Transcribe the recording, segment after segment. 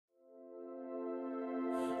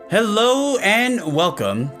Hello and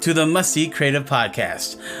welcome to the Musty Creative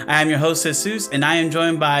Podcast. I am your host, Jesus, and I am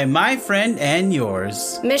joined by my friend and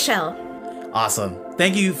yours, Michelle. Awesome.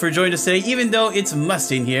 Thank you for joining us today, even though it's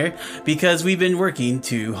musty in here, because we've been working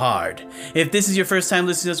too hard. If this is your first time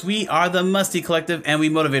listening to us, we are the Musty Collective, and we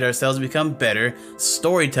motivate ourselves to become better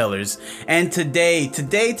storytellers. And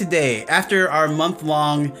today, after our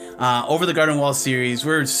month-long Over the Garden Wall series,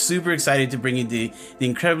 we're super excited to bring you the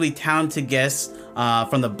incredibly talented guests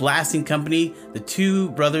from the Blasting Company, the two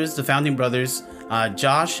brothers, the founding brothers,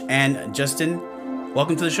 Josh and Justin.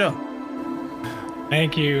 Welcome to the show.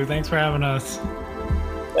 Thank you. Thanks for having us.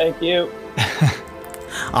 Thank you.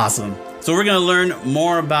 Awesome. So we're going to learn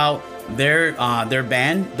more about their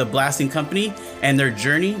band, the Blasting Company, and their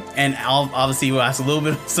journey. And obviously we'll ask a little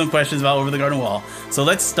bit some questions about Over the Garden Wall. So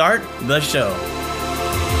let's start the show.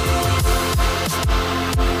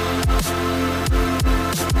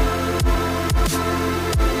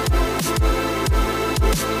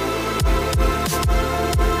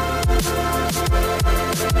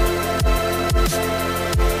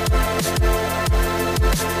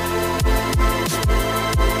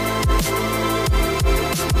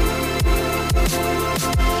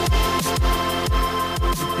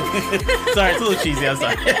 Sorry, it's a little cheesy. I'm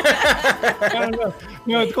sorry.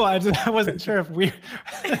 No, it's cool. I wasn't sure if we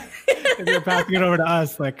were passing it over to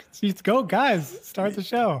us. Like, geez, go, guys, start the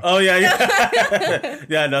show. Oh, yeah.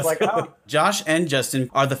 Yeah, no. Like, so, Josh and Justin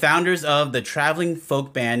are the founders of the traveling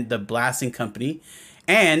folk band, The Blasting Company,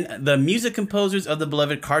 and the music composers of the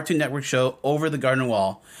beloved Cartoon Network show Over the Garden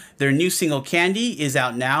Wall. Their new single, Candy, is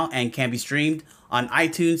out now and can be streamed on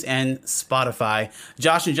iTunes and Spotify.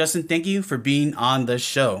 Josh and Justin, thank you for being on the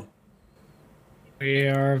show. We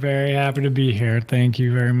are very happy to be here. Thank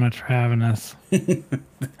you very much for having us.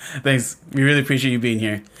 Thanks. We really appreciate you being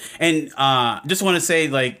here. And just want to say,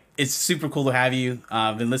 like, it's super cool to have you.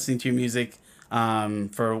 I've been listening to your music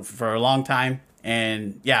for a long time.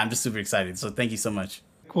 And yeah, I'm just super excited. So thank you so much.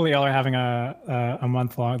 Cool, y'all are having a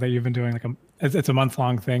month long that you've been doing. It's a month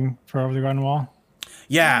long thing for Over the Garden Wall.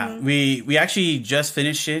 Yeah, we actually just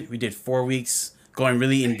finished it. We did 4 weeks, going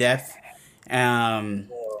really in depth,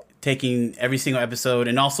 taking every single episode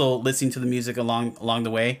and also listening to the music along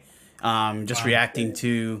the way, just reacting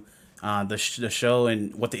to the show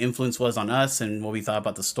and what the influence was on us and what we thought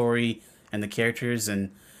about the story and the characters,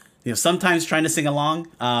 and sometimes trying to sing along.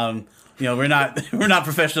 We're not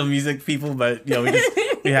professional music people, but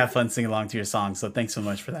we have fun singing along to your songs. So thanks so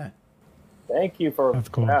much for that. Thank you for. That's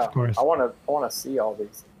cool. Of course. I want to see all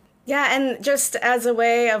these. Yeah, and just as a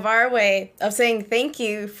way of saying thank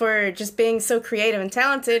you for just being so creative and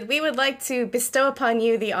talented, we would like to bestow upon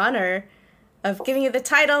you the honor of giving you the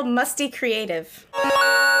title Musty Creative.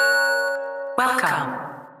 Welcome.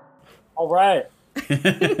 All right.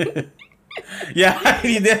 Yeah,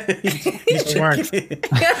 he did. It works.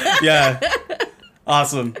 Yeah.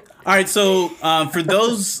 Awesome. All right, so for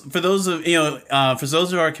those of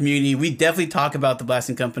our community, we definitely talk about the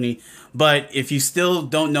Blasting Company. But if you still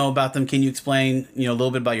don't know about them, can you explain a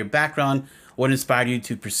little bit about your background? What inspired you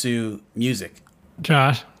to pursue music?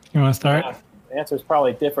 Josh, you want to start? The answer is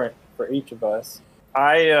probably different for each of us.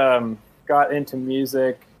 I got into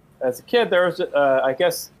music as a kid. There was, I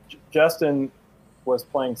guess, Justin was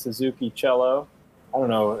playing Suzuki cello. I don't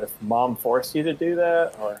know if mom forced you to do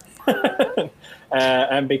that or.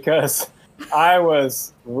 And because I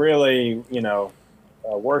was really,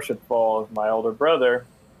 worshipful of my older brother,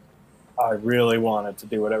 I really wanted to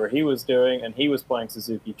do whatever he was doing, and he was playing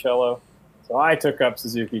Suzuki cello. So I took up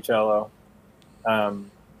Suzuki cello,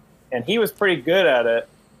 and he was pretty good at it,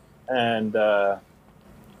 and I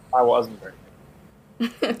wasn't very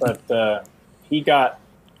good. But he got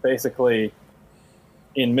basically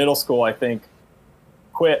in middle school, I think,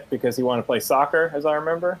 quit because he wanted to play soccer, as I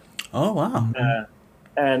remember. Oh, wow.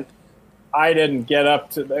 And I didn't get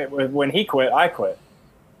up to when he quit, I quit.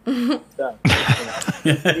 He's done.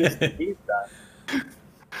 He's done.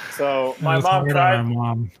 So my mom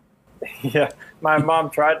tried. Yeah, my mom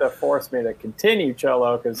tried to force me to continue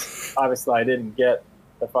cello because obviously I didn't get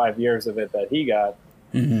the 5 years of it that he got.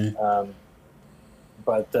 Mm-hmm.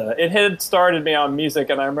 But it had started me on music,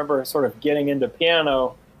 and I remember sort of getting into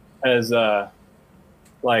piano as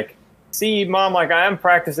like. See, Mom, like I am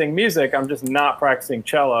practicing music. I'm just not practicing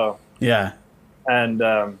cello. Yeah. And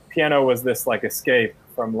piano was this like escape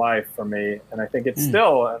from life for me. And I think it's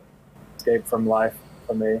still an escape from life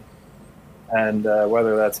for me. And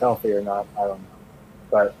whether that's healthy or not, I don't know.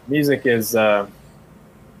 But music is for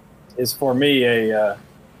me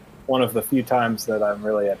one of the few times that I'm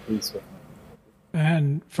really at peace with it.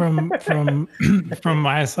 And from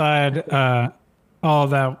my side, all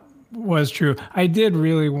that was true. I did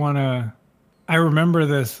really want to. I remember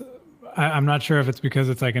this. I'm not sure if it's because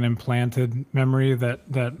it's like an implanted memory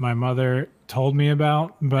that my mother told me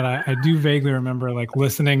about, but I do vaguely remember like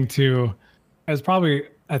listening to. It was probably,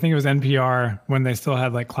 I think it was NPR when they still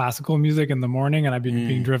had like classical music in the morning, and I'd be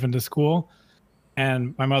being driven to school,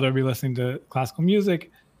 and my mother would be listening to classical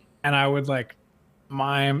music, and I would like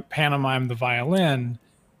pantomime the violin,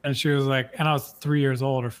 and she was like, and I was 3 years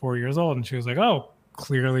old or 4 years old, and she was like, "Oh,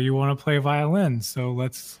 clearly you want to play violin, so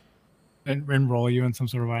let's enroll you in some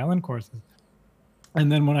sort of violin courses." And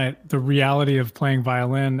then when the reality of playing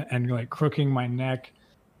violin and like crooking my neck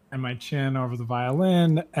and my chin over the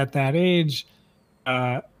violin at that age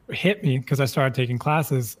hit me, because I started taking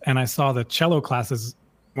classes, and I saw the cello classes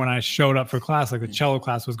when I showed up for class, like the cello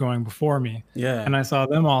class was going before me. Yeah. And I saw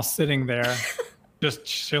them all sitting there just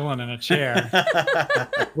chilling in a chair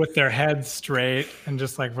with their heads straight and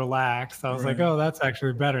just like relaxed. I was like, oh, that's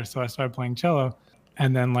actually better. So I started playing cello.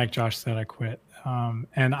 And then, like Josh said, I quit.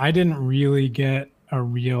 And I didn't really get a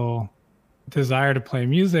real desire to play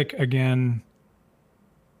music again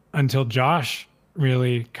until Josh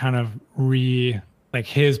really kind of like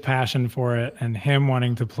his passion for it and him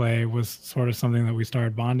wanting to play was sort of something that we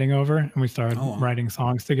started bonding over, and we started writing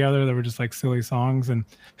songs together that were just like silly songs, and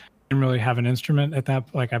didn't really have an instrument at that.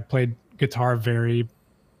 Like I played guitar very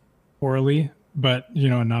poorly, but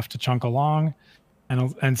enough to chunk along,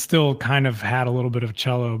 and still kind of had a little bit of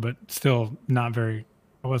cello, but still I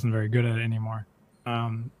wasn't very good at it anymore.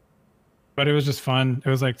 But it was just fun. It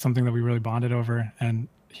was like something that we really bonded over, and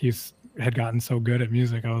had gotten so good at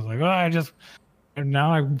music. I was like, oh,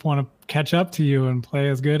 now I want to catch up to you and play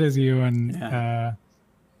as good as you. And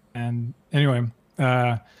anyway,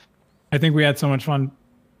 I think we had so much fun.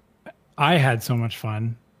 I had so much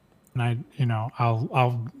fun, and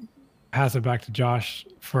I'll pass it back to Josh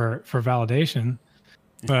for validation.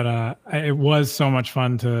 But it was so much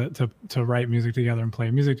fun to write music together and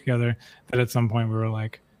play music together that at some point we were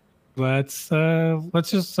like, let's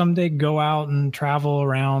just someday go out and travel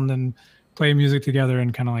around and play music together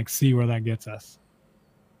and kind of like see where that gets us.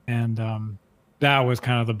 And that was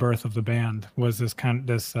kind of the birth of the band, was this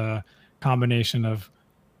combination of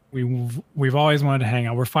we've always wanted to hang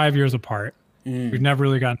out. We're 5 years apart. We've never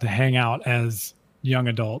really gotten to hang out as young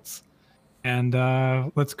adults, and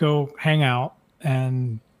let's go hang out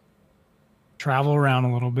and travel around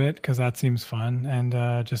a little bit, because that seems fun,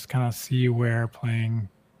 and just kind of see where playing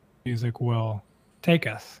music will take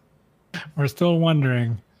us. We're still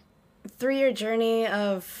wondering. 3-year journey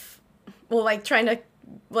of like trying to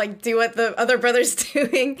like do what the other brother's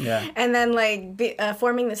doing, and then like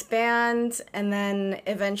forming this band, and then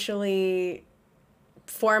eventually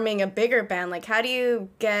forming a bigger band. Like how do you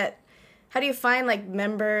find like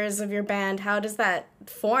members of your band? How does that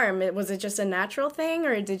form? Was it just a natural thing,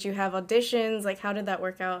 or did you have auditions? Like how did that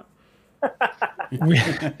work out?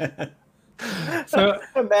 So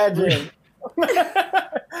imagine.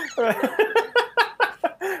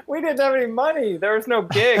 We didn't have any money. There was no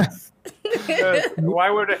gigs. Why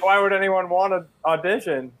would anyone want to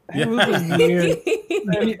audition? It was weird.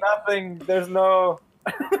 There's nothing. There's no.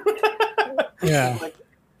 Yeah. Like,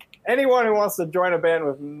 anyone who wants to join a band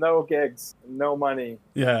with no gigs, no money,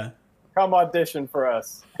 come audition for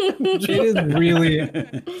us. It is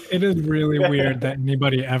really weird that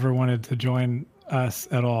anybody ever wanted to join us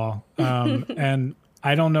at all. And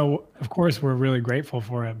I don't know. Of course, we're really grateful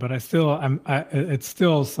for it, but it's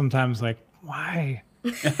still sometimes like, why?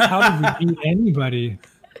 How did we meet anybody?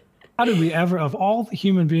 How did we ever, of all the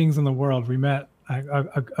human beings in the world, we met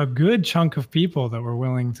a good chunk of people that were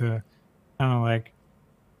willing to kind of like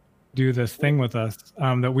do this thing with us,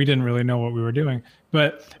 that we didn't really know what we were doing.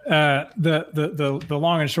 But the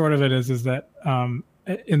long and short of it is that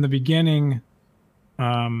in the beginning,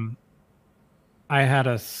 I had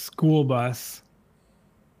a school bus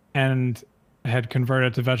and had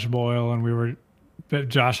converted to vegetable oil, and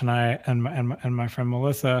Josh and I and my friend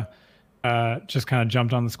Melissa just kind of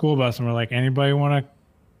jumped on the school bus and were like, anybody want to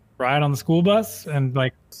ride on the school bus? And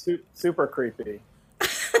like super creepy.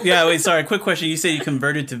 Yeah, wait, sorry, quick question. You said you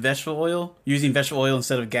converted to vegetable oil, using vegetable oil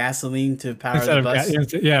instead of gasoline to power the bus?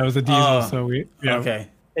 It was a diesel. So we okay.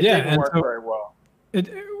 It didn't work very well. It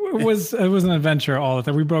was an adventure all the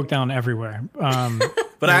time. We broke down everywhere.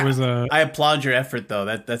 But I applaud your effort, though.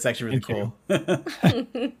 That's actually really cool.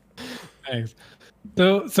 Thanks.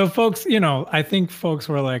 So folks, I think folks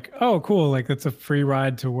were like, oh, cool. Like it's a free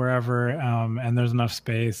ride to wherever. And there's enough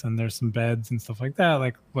space and there's some beds and stuff like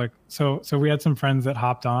that. So we had some friends that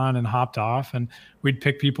hopped on and hopped off, and we'd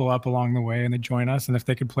pick people up along the way and they'd join us. And if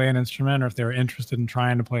they could play an instrument, or if they were interested in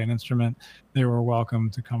trying to play an instrument, they were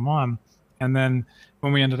welcome to come on. And then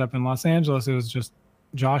when we ended up in Los Angeles, it was just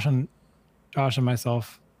Josh and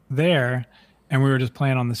myself there, and we were just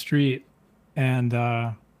playing on the street. And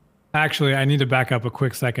actually, I need to back up a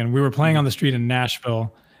quick second. We were playing on the street in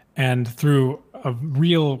Nashville, and through a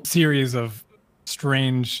real series of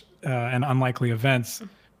strange and unlikely events,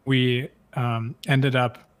 we ended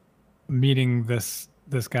up meeting this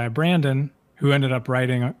guy Brandon, who ended up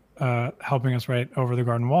writing, helping us write Over the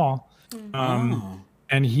Garden Wall.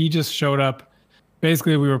 And he just showed up.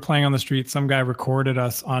 Basically, we were playing on the street. Some guy recorded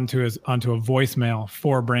us onto a voicemail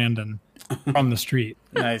for Brandon from the street.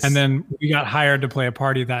 Nice. And then we got hired to play a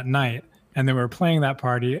party that night. And then we were playing that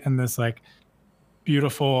party, and this like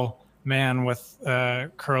beautiful man with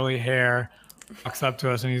curly hair walks up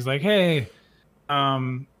to us, and he's like, "Hey,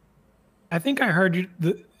 I think I heard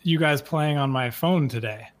you guys playing on my phone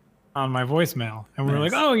today, on my voicemail." And we were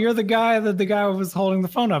like, "Oh, you're the guy that the guy was holding the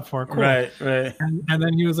phone up for." Cool. Right. And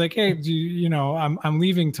then he was like, "Hey, I'm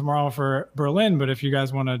leaving tomorrow for Berlin, but if you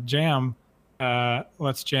guys want to jam,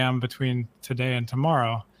 let's jam between today and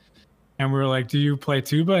tomorrow." And we were like, "Do you play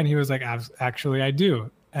tuba?" And he was like, "Actually, I do."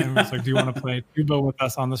 And we was like, "Do you want to play tuba with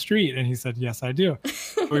us on the street?" And he said, "Yes, I do."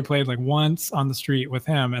 So we played like once on the street with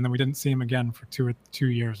him, and then we didn't see him again for 2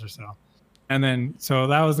 years or so. And then, so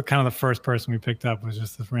that was the first person we picked up, was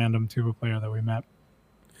just this random tuba player that we met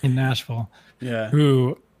in Nashville,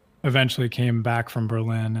 who eventually came back from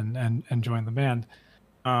Berlin and joined the band.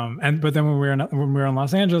 But then when we were in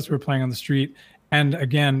Los Angeles, we were playing on the street, and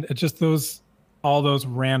again, it's just all those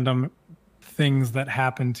random things that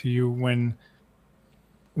happen to you when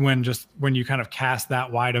you kind of cast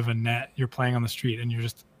that wide of a net. You're playing on the street, and you're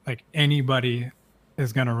just like, anybody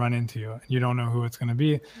is going to run into you. You don't know who it's going to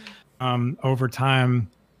be. Over time,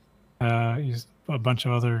 a bunch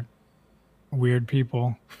of other weird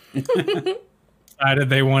people decided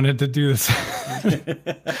they wanted to do this,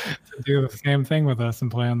 to do the same thing with us and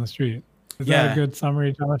play on the street. Is that a good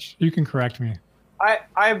summary, Josh? You can correct me.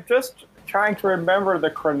 I'm just trying to remember the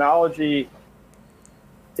chronology.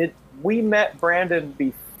 Did we met Brandon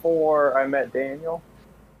before I met Daniel?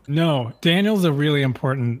 No, Daniel's really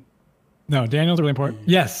important.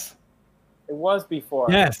 Yes. It was before.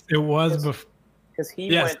 Yes, it was before. Because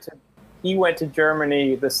he went to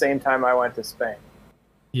Germany the same time I went to Spain.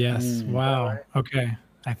 Yes. Wow. Right? Okay.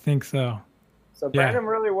 I think so. So Brandon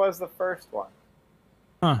really was the first one.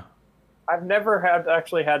 Huh. I've never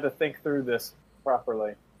actually had to think through this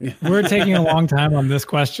properly. We're taking a long time on this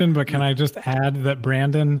question, but can I just add that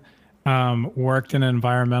Brandon worked in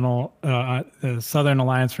environmental, Southern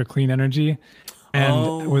Alliance for Clean Energy,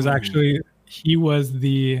 and was actually, he was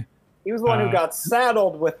the one who got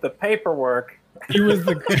saddled with the paperwork. He was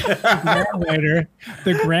the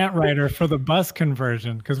grant writer for the bus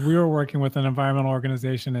conversion, because we were working with an environmental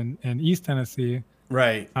organization in East Tennessee.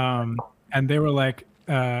 Right. And they were like,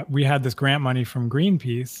 we had this grant money from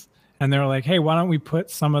Greenpeace, and they were like, "Hey, why don't we put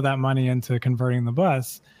some of that money into converting the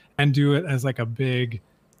bus and do it as like a big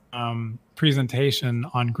presentation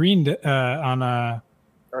on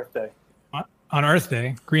Earth Day. On Earth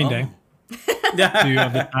Day, Green Day." Do you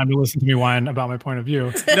have the time to listen to me whine about my point of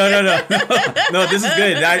view? No. This is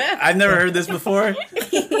good. I've never heard this before.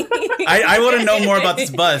 I want to know more about this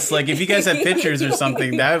bus. Like, if you guys have pictures or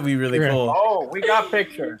something, that would be really cool. Oh, we got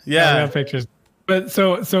pictures. Yeah, we got pictures. But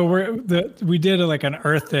so we did like an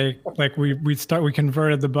Earth Day. Like we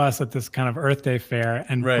converted the bus at this kind of Earth Day fair,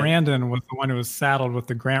 and Brandon was the one who was saddled with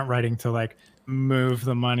the grant writing to like move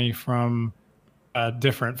the money from a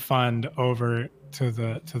different fund over to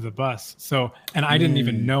the bus. So, and I didn't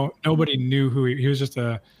even know, nobody knew who he was. Just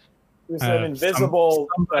an invisible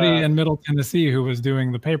somebody in Middle Tennessee who was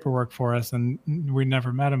doing the paperwork for us, and we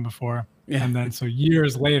never met him before. And then so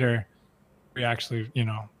years later, we actually,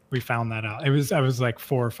 we found that out. I was like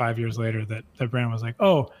 4 or 5 years later that Brandon was like,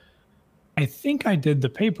 "Oh, I think I did the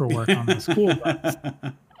paperwork on the school bus."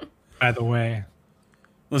 By the way,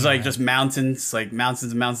 it was like just mountains and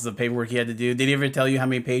mountains of paperwork he had to do. Did he ever tell you how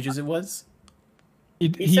many pages it was?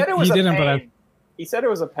 He said it was a pain. He said it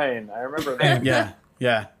was a pain. I remember that.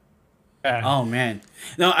 Yeah. Oh man,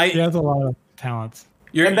 no, he has a lot of talents.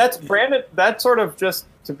 And that's Brandon. That's sort of just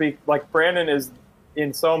to be like, Brandon is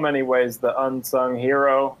in so many ways the unsung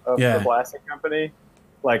hero of the blasting company.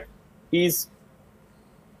 Like, he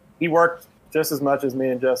worked just as much as me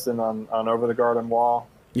and Justin on Over the Garden Wall.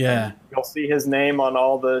 Yeah, you'll see his name on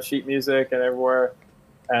all the sheet music and everywhere.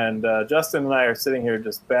 And Justin and I are sitting here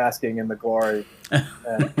just basking in the glory.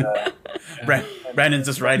 And Brandon's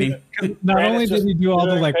just writing. Not only did he do all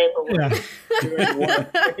the like, paperwork, doing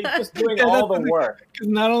work. Like, he's just doing all the work.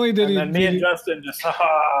 Not only did and he, then me and Justin just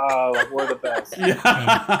like we're the best.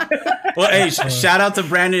 Yeah. Well, hey, shout out to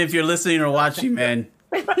Brandon if you're listening or watching, man.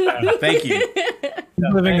 Thank you.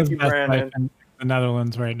 He's living his best life in the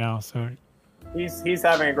Netherlands right now, so he's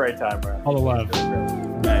having a great time, bro. all the love.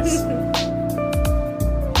 Nice.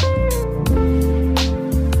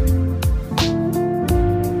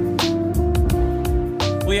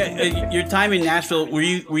 Well, yeah, your time in Nashville. Were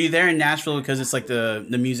you there in Nashville because it's like the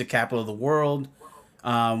music capital of the world?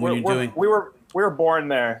 We were born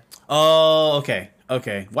there. Oh, okay.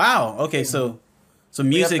 Wow. Okay, so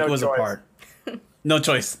music no was choice. a part. No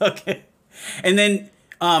choice. Okay. And then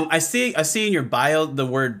I see in your bio the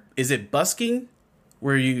word, is it busking?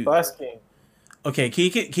 Where you Busking. Okay,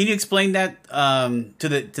 can you explain that to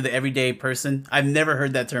the everyday person? I've never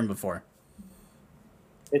heard that term before.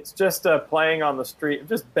 It's just playing on the street,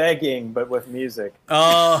 just begging, but with music.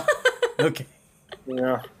 Oh, okay. You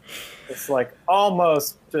know, it's like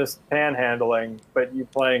almost just panhandling, but you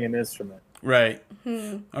playing an instrument. Right.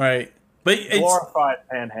 All right. But it's Glorified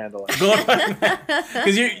panhandling.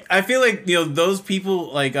 because I feel like those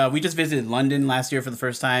people like we just visited London last year for the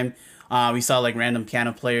first time. We saw like random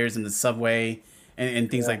piano players in the subway and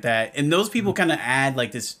things like that, and those people kind of add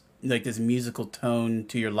like this musical tone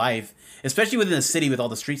to your life, especially within a city with all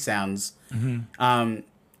the street sounds. And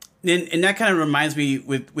that kind of reminds me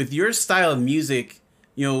with your style of music,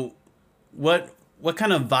 what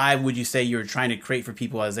kind of vibe would you say you were trying to create for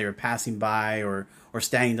people as they were passing by or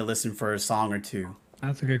standing to listen for a song or two?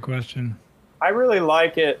 That's a good question. I really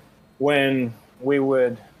like it when we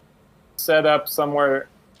would set up somewhere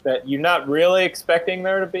that you're not really expecting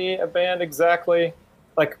there to be a band exactly.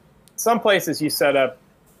 Like some places you set up,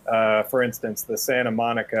 for instance, the Santa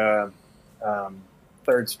Monica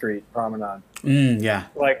 3rd Street Promenade. Yeah.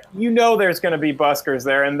 Like, there's going to be buskers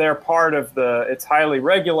there, and they're part of it's highly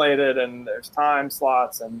regulated, and there's time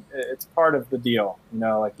slots, and it's part of the deal.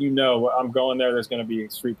 I'm going there's going to be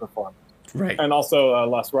street performers. Right. And also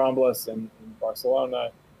Las Ramblas in Barcelona.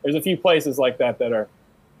 There's a few places like that are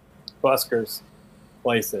buskers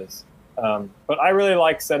places. But I really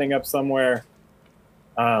like setting up somewhere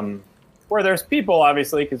where there's people,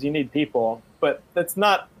 obviously, because you need people, but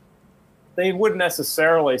they wouldn't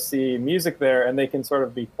necessarily see music there, and they can sort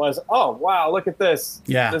of be pleasant. Oh, wow, look at this.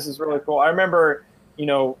 Yeah. This is really cool. I remember,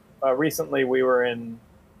 recently we were in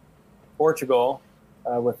Portugal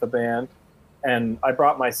with the band, and I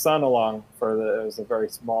brought my son along it was a very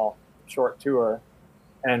small, short tour.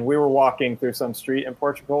 And we were walking through some street in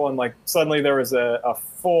Portugal, and like suddenly there was a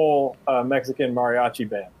full Mexican mariachi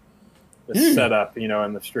band just set up,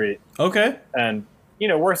 in the street. Okay. And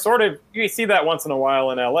we're you see that once in a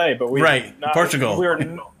while in LA, but Portugal.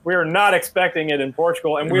 We were not expecting it in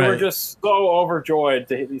Portugal, and we were just so overjoyed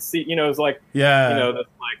to see. It was like we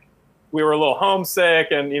were a little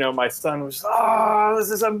homesick, and my son was,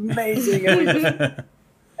 this is amazing, and we just.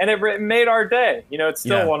 And it made our day. It's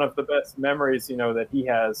still one of the best memories, that he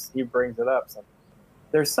has. He brings it up. So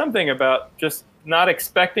there's something about just not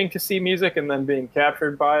expecting to see music and then being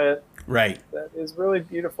captured by it. Right. That is really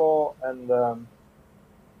beautiful. And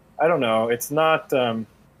I don't know. It's not, I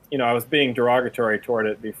was being derogatory toward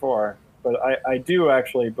it before, but I do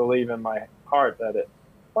actually believe in my heart that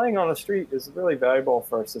playing on the street is really valuable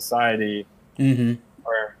for society. Mm-hmm.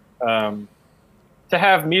 Where, to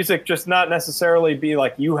have music just not necessarily be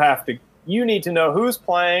like you need to know who's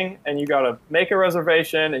playing, and you got to make a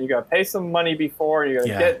reservation, and you got to pay some money before, and you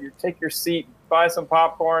got to take your seat, buy some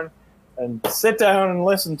popcorn, and sit down and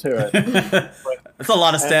listen to it. That's a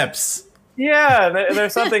lot of steps. Yeah,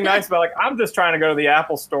 there's something nice about I'm just trying to go to the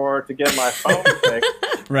Apple store to get my phone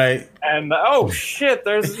fixed. Right. And oh shit,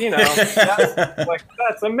 there's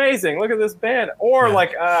that's amazing. Look at this band. Or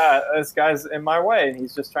this guy's in my way and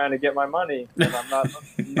he's just trying to get my money, and I'm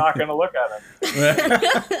not going to look at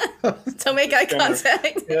him. Don't make eye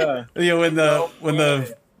contact. Yeah. When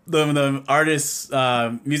the artist's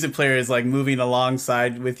music player is like moving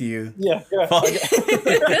alongside with you. Yeah.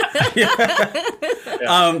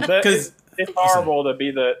 Because it's horrible to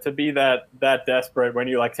be that desperate when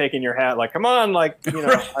you're taking your hat, come on, I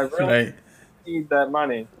really need that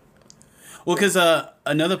money. Well, because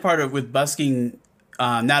another part with busking,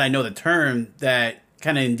 now that I know the term, that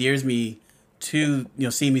kind of endears me to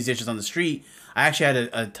seeing musicians on the street. I actually had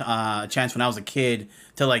a chance when I was a kid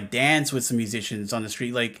to dance with some musicians on the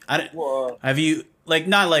street. Have you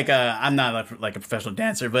not I'm not like a professional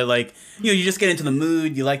dancer, but you just get into the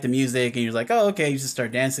mood, you like the music, and you're like, oh, okay, you just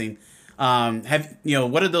start dancing.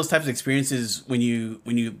 What are those types of experiences when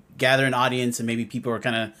you gather an audience and maybe people are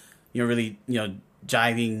kind of really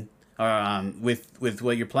jiving with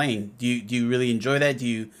what you're playing. Do you really enjoy that?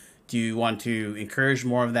 Do you want to encourage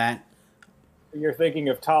more of that? You're thinking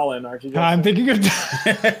of Tallinn, aren't you, Justin? I'm thinking of.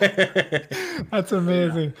 That's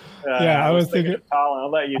amazing. Yeah, I was thinking of Tallinn. I'll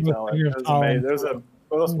let you tell it. It was amazing.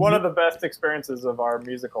 It was one of the best experiences of our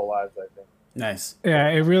musical lives, I think. Nice. Yeah,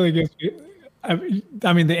 it really gives me.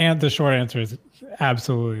 I mean, the short answer is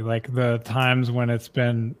absolutely. Like the times when it's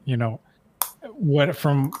been, what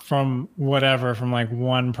from whatever, from like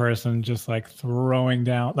one person just like throwing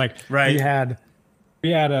down, like right. we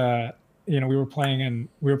had a, we were playing in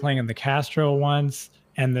the Castro once,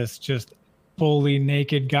 and this just fully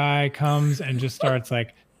naked guy comes and just starts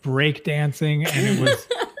like break dancing, and it was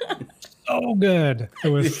so good. It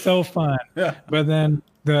was so fun. Yeah. But then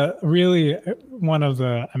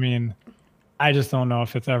I just don't know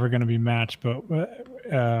if it's ever going to be matched, but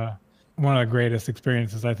one of the greatest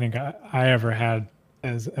experiences I think I ever had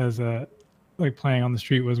as a like playing on the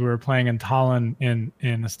street was we were playing in Tallinn in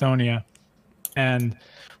Estonia, and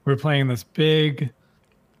we were playing this big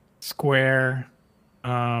square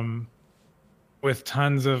with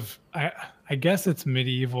tons of I guess it's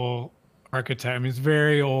medieval architecture. I mean, it's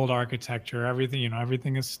very old architecture.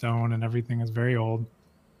 Everything is stone and everything is very old.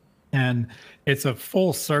 And it's a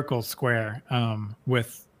full circle square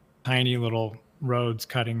with tiny little roads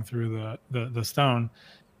cutting through the stone.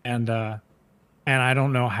 And I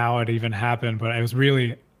don't know how it even happened, but it was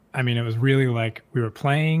really like we were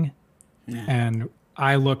playing and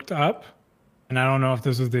I looked up, and I don't know if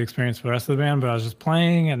this was the experience for the rest of the band, but I was just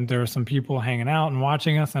playing and there were some people hanging out and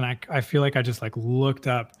watching us. And I feel like I just like looked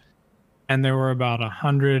up, and there were about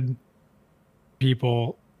 100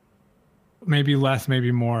 people, maybe less,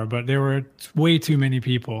 maybe more, but there were way too many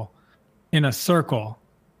people in a circle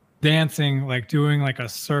dancing, like doing like a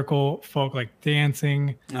circle folk, like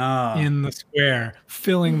dancing in the square,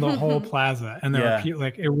 filling the whole plaza. And there were people,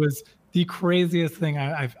 like, it was the craziest thing.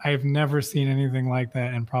 I've never seen anything like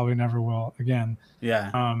that, and probably never will again. Yeah.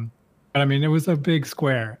 But I mean, it was a big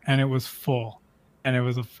square, and it was full, and it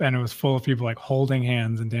was full of people like holding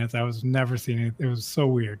hands and dancing. I was never seen it. It was so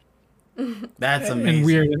weird. That's amazing.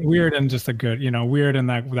 And weird and just a good, weird in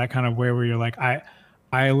that kind of way where you're like,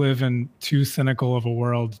 I live in too cynical of a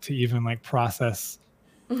world to even like process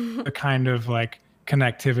the kind of like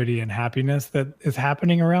connectivity and happiness that is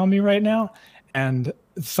happening around me right now. And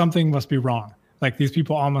something must be wrong. Like these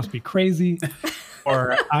people all must be crazy,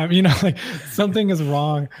 or like something is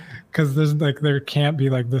wrong, because there can't be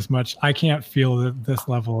like this much. I can't feel this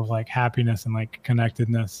level of like happiness and like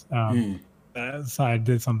connectedness. So I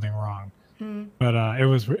did something wrong, but it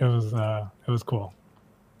was cool.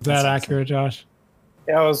 Is that accurate, Josh?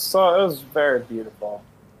 Yeah, it was very beautiful.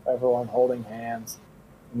 Everyone holding hands,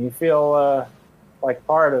 and you feel like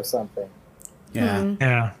part of something. Yeah,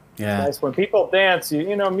 yeah. Yeah. Nice. When people dance,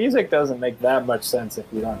 music doesn't make that much sense if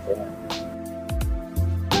you don't dance.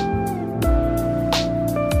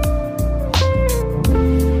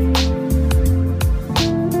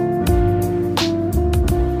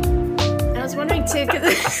 I was wondering too,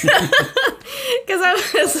 because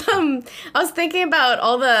I was thinking about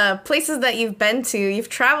all the places that you've been to. You've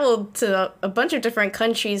traveled to a bunch of different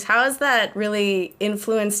countries. How has that really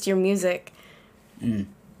influenced your music? A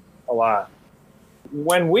lot.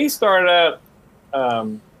 When we started out,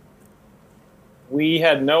 we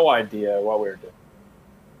had no idea what we were doing.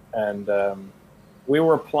 And we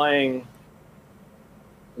were playing,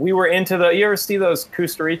 you ever see those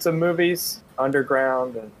Kusturica movies,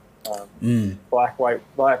 Underground and Black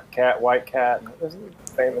Cat, White Cat, those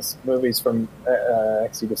famous movies from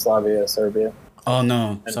ex-Yugoslavia, Serbia. Oh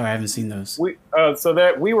no, sorry, I haven't seen those. We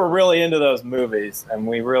were really into those movies, and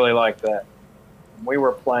we really liked that. We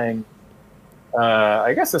were playing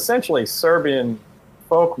I guess essentially Serbian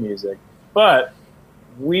folk music, but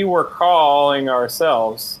we were calling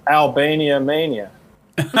ourselves Albania Mania,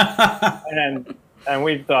 and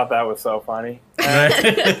we thought that was so funny.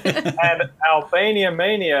 And Albania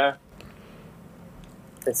Mania,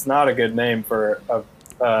 it's not a good name for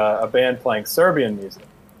a band playing Serbian music,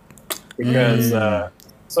 because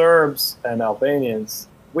Serbs and Albanians,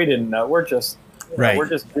 we didn't know. We're just we're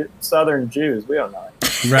just Southern Jews. We don't know.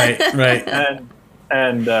 Right.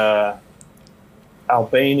 And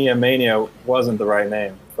Albania Mania wasn't the right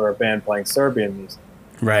name for a band playing Serbian music.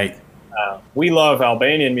 Right. We love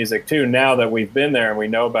Albanian music too, now that we've been there and we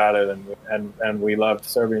know about it, and we loved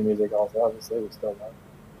Serbian music also. Obviously, we still love it.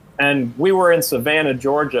 And we were in Savannah,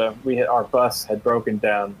 Georgia. Our bus had broken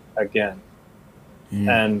down again,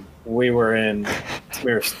 and we were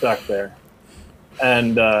stuck there,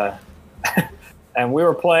 and and we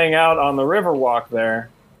were playing out on the Riverwalk there,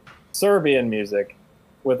 Serbian music,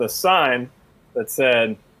 with a sign that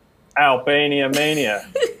said Albania Mania.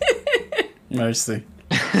 Mercy.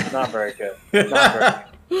 Not very good. Not very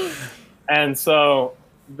good. And so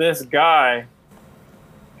this guy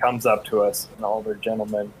comes up to us, an older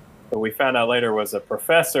gentleman, who we found out later was a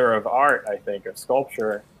professor of art, I think, of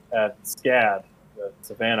sculpture at SCAD, the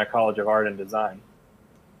Savannah College of Art and Design.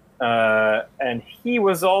 And he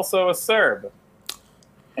was also a Serb.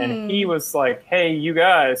 And he was like, hey, you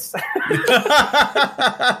guys,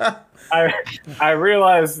 I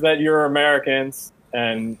realize that you're Americans,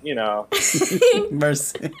 and, you know,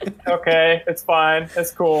 Mercy. okay, it's fine,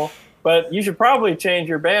 it's cool. But you should probably change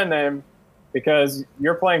your band name because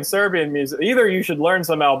you're playing Serbian music. Either you should learn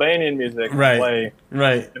some Albanian music and play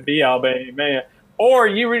and be Albanian Mania, or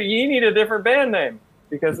you need a different band name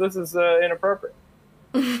because this is inappropriate.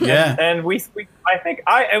 Yeah. And we I think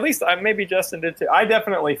maybe Justin did too. I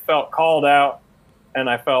definitely felt called out, and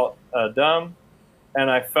I felt dumb, and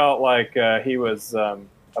I felt like he was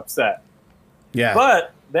upset. Yeah.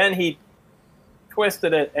 But then he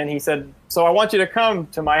twisted it and he said, so I want you to come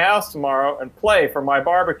to my house tomorrow and play for my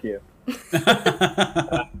barbecue.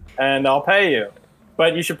 And I'll pay you.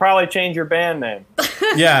 But you should probably change your band name.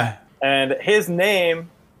 Yeah. And his name,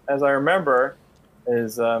 as I remember,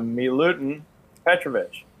 is Milutin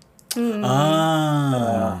Petrovic.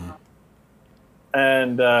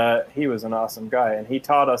 And he was an awesome guy. And he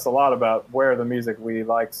taught us a lot about where the music we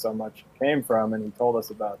liked so much came from. And he told us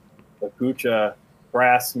about the Gucha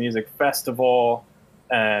Brass Music Festival.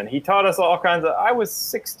 And he taught us all kinds of... I was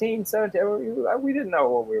 16, 17. We didn't know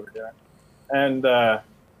what we were doing. And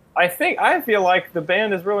I feel like the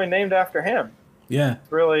band is really named after him. Yeah.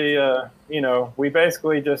 It's really, you know, we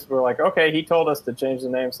basically just were like, okay, he told us to change the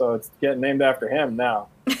name, so it's getting named after him now.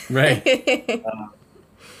 Right.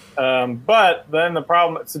 But then the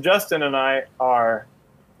problem, so Justin and I are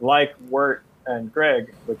like Wirt and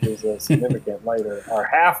Greg, which is significant later, are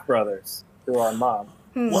half brothers through our mom.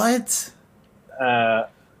 What?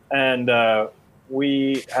 And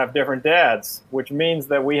we have different dads, which means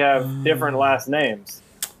that we have different last names.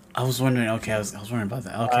 I was wondering. Okay, I was wondering about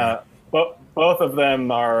that. Okay. But both of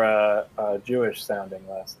them are Jewish sounding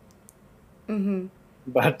last. Mm-hmm.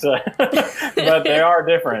 But they are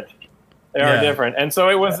different. They are different, and so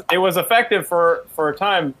it was effective for a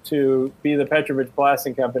time to be the Petrovic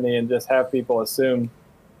Blasting Company and just have people assume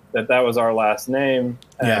that was our last name,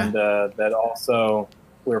 and that also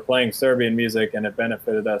we were playing Serbian music and it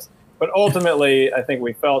benefited us. But ultimately, I think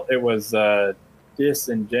we felt it was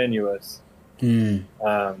disingenuous, and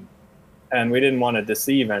we didn't want to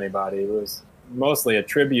deceive anybody. It was mostly a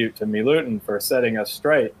tribute to Milutin for setting us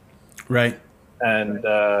straight, right?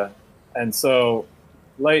 And so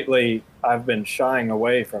lately, I've been shying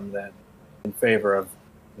away from that in favor of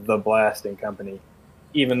the Blasting Company,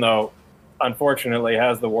 even though, unfortunately, it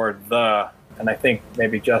has the word "the," and I think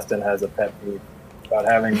maybe Justin has a pet peeve about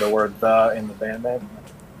having the word "the" in the band name.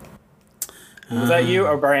 Was that you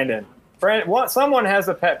or Brandon? Someone has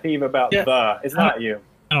a pet peeve about "the." It's not you.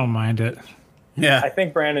 I don't mind it. Yeah. I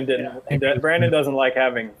think Brandon didn't. Brandon doesn't like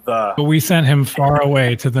having "the." But we sent him far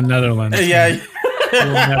away to the Netherlands. Yeah.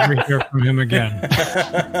 We'll never hear from him again.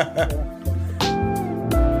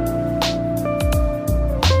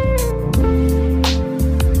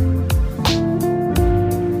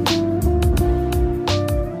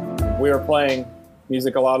 We were playing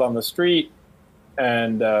music a lot on the street,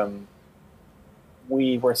 and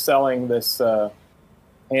we were selling this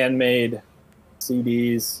handmade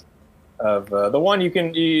CDs of the one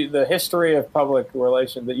the history of public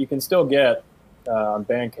relations that you can still get on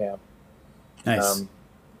Bandcamp. Nice.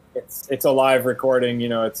 It's a live recording, you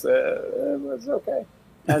know. It's okay,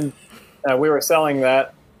 and we were selling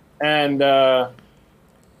that, and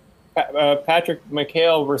Patrick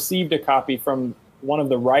McHale received a copy from one of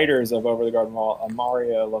the writers of Over the Garden Wall,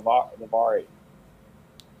 Amaria Lavari.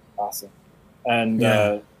 Awesome,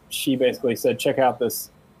 and she basically said, "Check out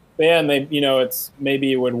this band.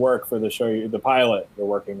 Maybe it would work for the pilot we're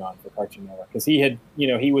working on for Cartoon Network, because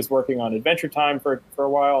he was working on Adventure Time for a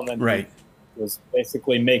while, and then he was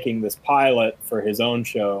basically making this pilot for his own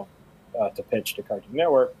show to pitch to Cartoon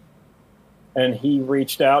Network, and he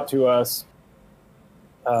reached out to us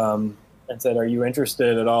and said, "Are you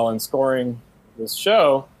interested at all in scoring this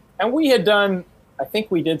show?" And we had done, I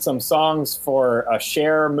think we did some songs for a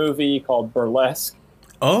Cher movie called Burlesque.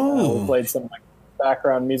 We played some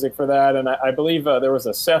background music for that, and I believe there was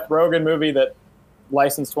a Seth Rogen movie that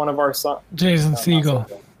licensed one of our songs. Jason Segel.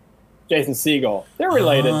 Jason Segel. They're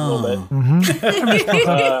related a little bit.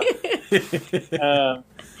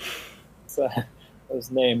 So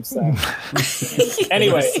those names.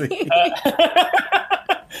 Anyway,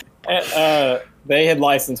 they had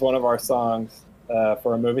licensed one of our songs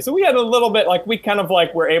for a movie, so we had a little bit like we kind of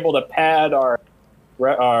like were able to pad our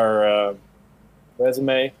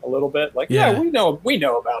resume a little bit. Like, yeah, we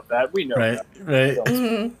know about that. We know that. Right.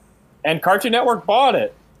 Mm-hmm. And Cartoon Network bought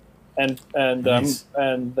it, and Nice.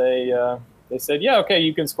 and they said, yeah, okay,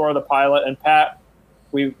 you can score the pilot. And Pat,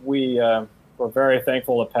 we were very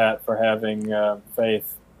thankful to Pat for having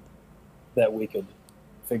faith that we could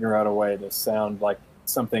figure out a way to sound like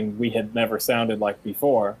something we had never sounded like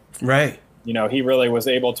before. Right. You know, he really was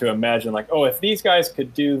able to imagine, like, oh, if these guys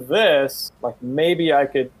could do this, like maybe I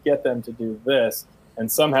could get them to do this,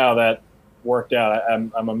 and somehow that worked out.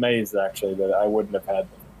 I'm amazed actually that I wouldn't have had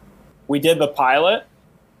them. We did the pilot,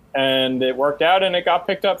 and it worked out, and it got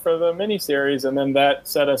picked up for the miniseries, and then that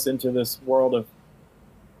set us into this world of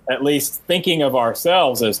at least thinking of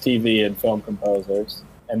ourselves as TV and film composers.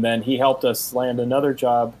 And then he helped us land another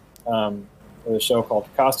job with a show called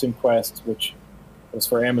Costume Quest, which was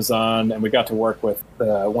for Amazon, and we got to work with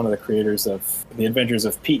one of the creators of The Adventures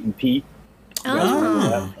of Pete and Pete.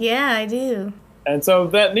 Oh, yeah, I do. And so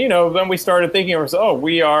that, you know, then we started thinking,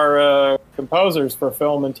 we are composers for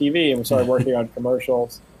film and TV, and we started working on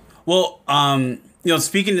commercials. Well, you know,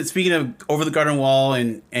 speaking of Over the Garden Wall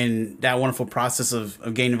and that wonderful process of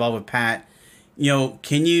getting involved with Pat, you know,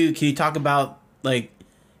 can you talk about, like,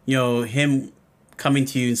 you know, him coming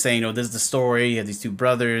to you and saying, oh, this is the story. You have these two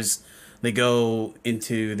brothers. They go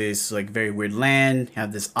into this like very weird land,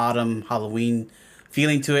 have this autumn Halloween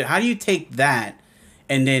feeling to it. How do you take that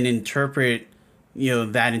and then interpret, you know,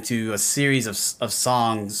 that into a series of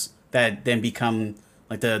songs that then become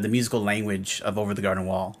like the musical language of Over the Garden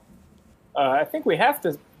Wall? I think we have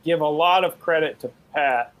to give a lot of credit to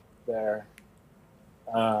Pat there,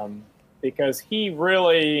 because he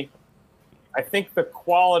really, I think the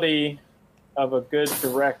quality of a good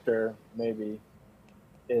director maybe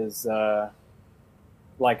is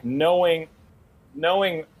like knowing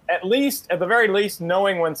at the very least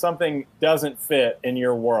knowing when something doesn't fit in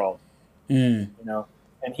your world. You know,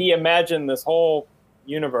 and he imagined this whole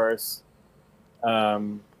universe,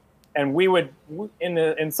 and we would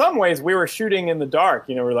in some ways we were shooting in the dark.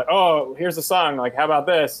 You know, we're like, oh, here's a song, like how about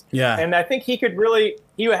this? Yeah. And I think he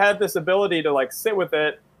had this ability to like sit with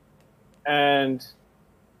it and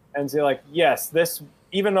say like, yes, this,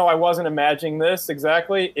 even though I wasn't imagining this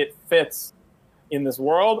exactly, it fits in this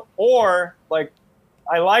world, or like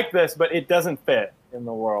I like this but it doesn't fit in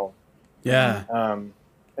the world. Yeah.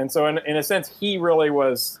 And so in a sense, he really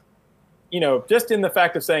was, you know, just in the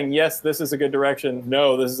fact of saying, yes, this is a good direction,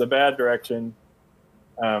 no, this is a bad direction,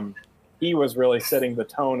 he was really setting the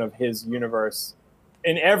tone of his universe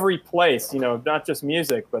in every place, you know, not just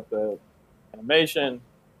music, but the animation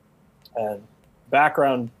and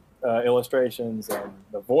background illustrations and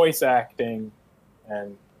the voice acting,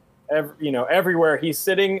 and everywhere he's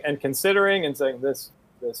sitting and considering and saying, this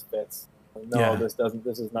fits, no, this doesn't,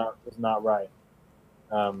 this is not right.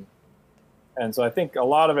 And so I think a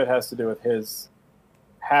lot of it has to do with his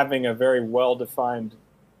having a very well-defined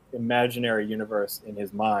imaginary universe in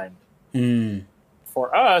his mind.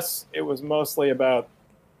 For us, it was mostly about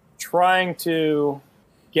trying to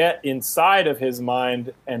get inside of his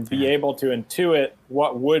mind and be able to intuit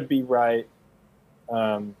what would be right.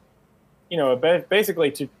 You know,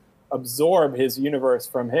 basically to absorb his universe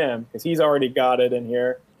from him, because he's already got it in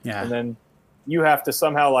here. Yeah. And then you have to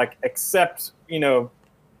somehow like accept, you know,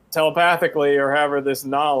 telepathically or however this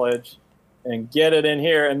knowledge and get it in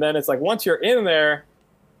here. And then it's like, once you're in there,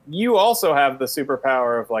 you also have the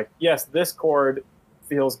superpower of like, yes, this chord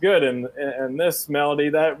feels good, and this melody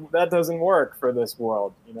that doesn't work for this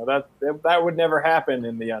world. You know, that would never happen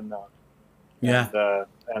in the unknown. Yeah.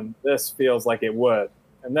 And this feels like it would.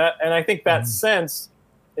 And I think that sense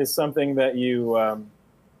is something that you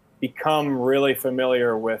become really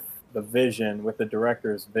familiar with the vision, with the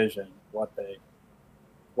director's vision, what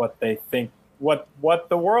they think, what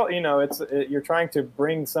the world, you know, you're trying to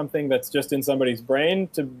bring something that's just in somebody's brain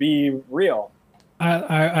to be real.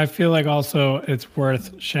 I feel like also it's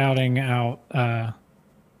worth shouting out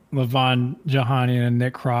Levon Jahanian and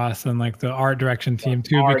Nick Cross and like the art direction team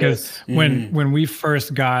too, because when we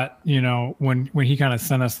first got, you know, when he kind of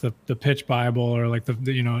sent us the pitch Bible, or like the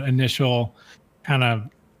you know, initial kind of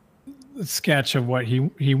sketch of what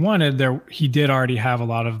he wanted, there he did already have a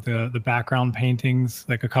lot of the background paintings,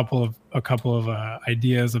 like a couple of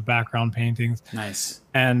ideas of background paintings. Nice.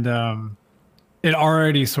 And it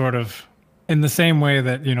already sort of, in the same way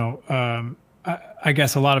that, you know, I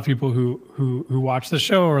guess a lot of people who watch the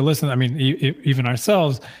show or listen, I mean, even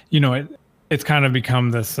ourselves, you know, it's kind of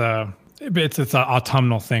become this it's an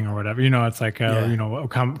autumnal thing or whatever, it's like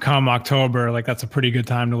come October, like that's a pretty good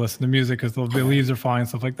time to listen to music because the leaves are falling and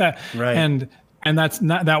stuff like that, right? And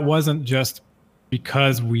that wasn't just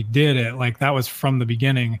because we did it, like that was from the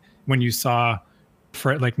beginning. When you saw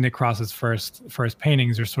for like Nick Cross's first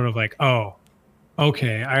paintings, you're sort of like, oh,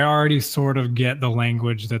 okay, I already sort of get the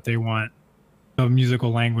language that they want, the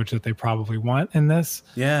musical language that they probably want in this,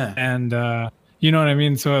 and you know what I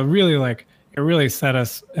mean. So it really set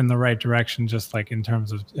us in the right direction, just like in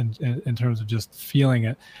terms of just feeling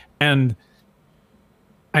it. And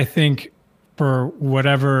I think for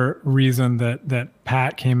whatever reason that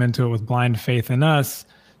Pat came into it with blind faith in us,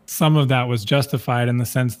 some of that was justified in the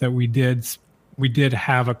sense that we did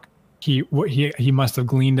have he must have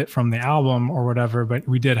gleaned it from the album or whatever, but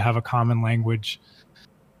we did have a common language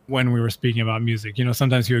when we were speaking about music.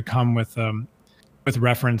 Sometimes he would come with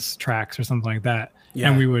reference tracks or something like that. Yeah.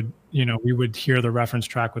 And we would hear the reference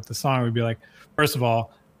track with the song. We'd be like, first of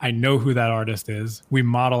all, I know who that artist is. We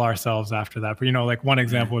model ourselves after that. But, like one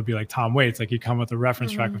example would be like Tom Waits. Like he'd come with a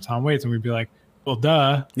reference track of Tom Waits and we'd be like, well,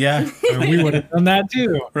 duh. Yeah. I mean, we would have done that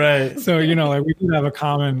too. Right. So, like we did have a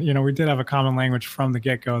common language from the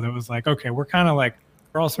get-go that was like, okay, we're kind of like,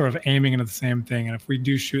 we're all sort of aiming into the same thing. And if we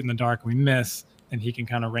do shoot in the dark and we miss, then he can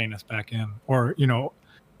kind of rein us back in. Or,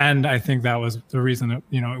 and I think that was the reason that,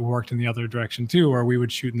 it worked in the other direction too, where we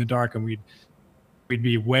would shoot in the dark and we'd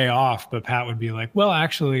be way off, but Pat would be like, well,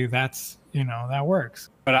 actually that's, that works.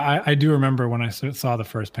 But I do remember when I saw the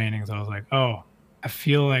first paintings, I was like, oh, I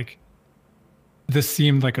feel like this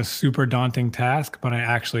seemed like a super daunting task, but I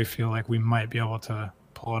actually feel like we might be able to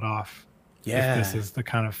pull it off. Yeah. If this is the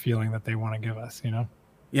kind of feeling that they want to give us,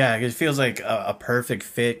 Yeah, it feels like a perfect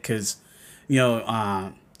fit because,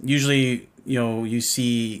 usually, you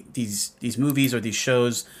see these movies or these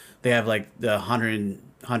shows, they have like the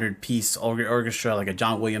 100 piece orchestra, like a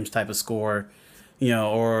John Williams type of score,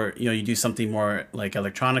 or you do something more like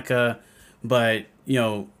electronica, but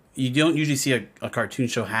you don't usually see a cartoon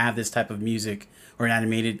show have this type of music or an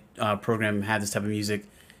animated program have this type of music,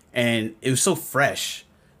 and it was so fresh,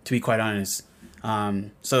 to be quite honest.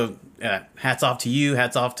 So hats off to you,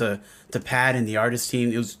 hats off to Pat and the artist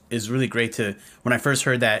team. It was really great to, when I first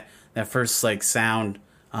heard that first like sound,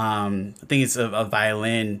 I think it's a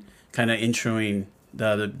violin kind of introing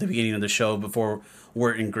the beginning of the show before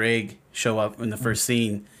Wirt and Greg show up in the first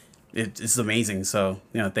scene. It's amazing. So,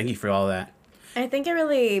 thank you for all that. I think it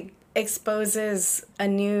really exposes a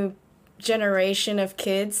new generation of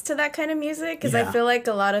kids to that kind of music because I feel like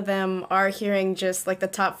a lot of them are hearing just like the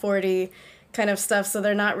top 40 kind of stuff, so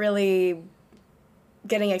they're not really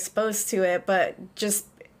getting exposed to it, but just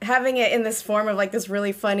having it in this form of like this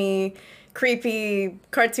really funny, creepy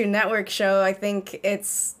Cartoon Network show, I think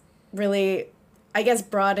it's really, I guess,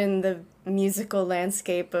 broadened the musical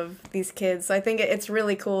landscape of these kids. So I think it's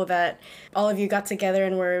really cool that all of you got together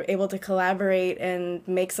and were able to collaborate and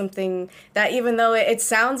make something that, even though it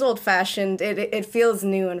sounds old-fashioned, it feels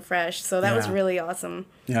new and fresh. So that was really awesome.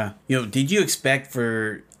 Yeah. Did you expect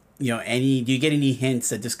for, do you get any hints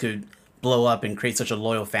that this could blow up and create such a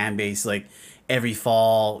loyal fan base? Like every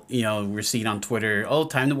fall, we're seeing on Twitter, oh,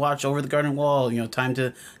 time to watch Over the Garden Wall, time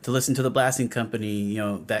to listen to the Blasting Company,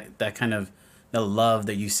 that kind of the love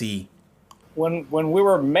that you see. When we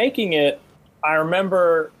were making it, I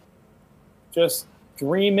remember just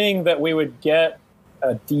dreaming that we would get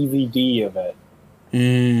a DVD of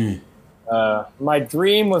it. My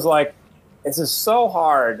dream was like, this is so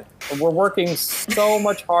hard. We're working so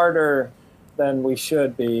much harder than we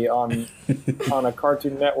should be on a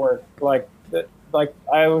Cartoon Network. Like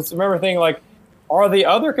I remember thinking, like, are the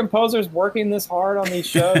other composers working this hard on these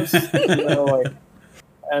shows?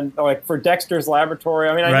 And like for Dexter's Laboratory,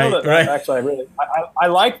 I mean, I know that actually I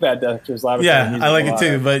like that Dexter's Laboratory. Yeah, I like it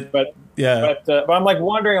too, but I'm like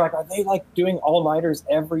wondering, like, are they like doing all-nighters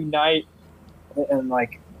every night? And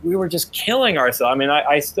like we were just killing ourselves. I mean,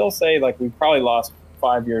 I still say like we probably lost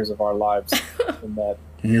 5 years of our lives in that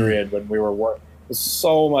period when we were working. There's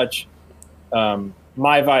so much.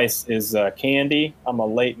 My vice is candy. I'm a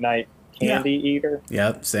late night candy eater.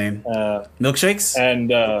 Yep, same. Milkshakes?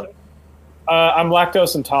 And I'm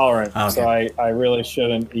lactose intolerant, so I really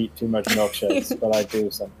shouldn't eat too much milkshakes, but I do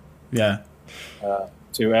some. Yeah.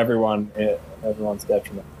 To everyone's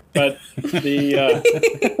detriment. But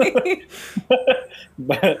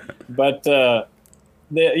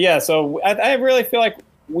so I really feel like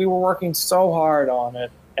we were working so hard on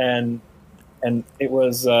it, and it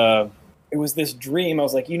was this dream. I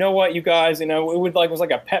was like, you know what, you guys, it was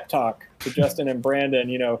like a pep talk to Justin and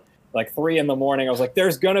Brandon, like 3 a.m. I was like,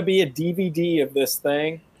 there's gonna be a DVD of this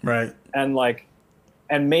thing, right? And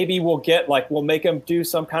and maybe we'll make them do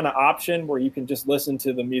some kind of option where you can just listen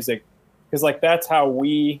to the music, because like that's how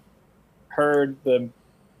we heard the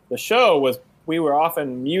show, was we were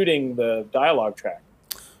often muting the dialogue track.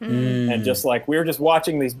 And just like we were just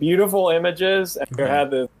watching these beautiful images and we had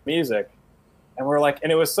the music, and we're like,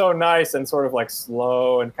 and it was so nice and sort of like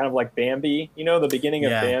slow and kind of like Bambi, the beginning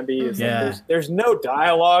of Bambi is like there's no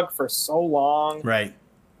dialogue for so long, right?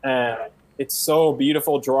 And it's so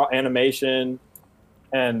beautiful animation,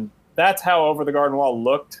 and that's how Over the Garden Wall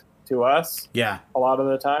looked to us a lot of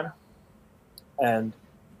the time. And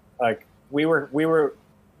like we were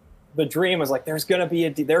the dream was like, there's gonna be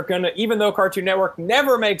even though Cartoon Network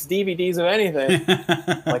never makes DVDs of anything,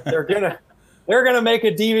 like they're gonna make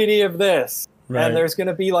a DVD of this, and there's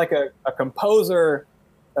gonna be like a composer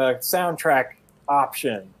soundtrack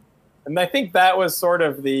option. And I think that was sort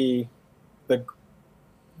of the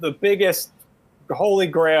biggest holy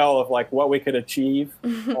grail of like what we could achieve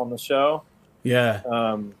on the show.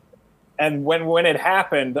 And when it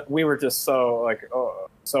happened, we were just so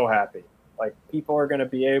happy. Like, people are going to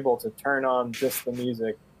be able to turn on just the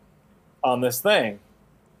music on this thing.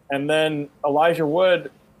 And then Elijah Wood,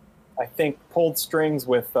 I think, pulled strings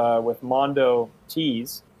with Mondo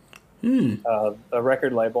Tees, a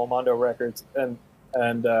record label, Mondo Records, and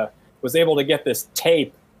was able to get this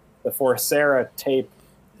tape, the For Sarah tape,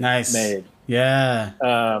 made.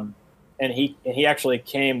 And he actually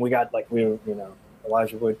came.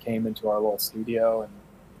 Elijah Wood came into our little studio in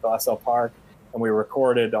Glassell Park, and we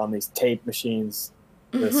recorded on these tape machines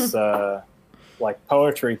this like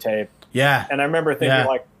poetry tape. And I remember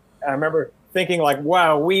thinking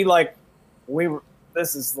wow,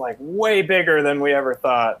 this is like way bigger than we ever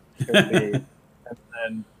thought it could be. And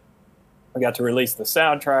then we got to release the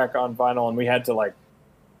soundtrack on vinyl, and we had to like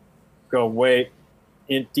go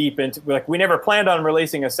deep into, like, we never planned on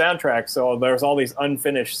releasing a soundtrack, so there's all these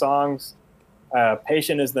unfinished songs.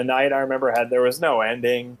 Patient is the Night, I remember, there was no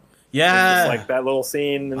ending. It was just like that little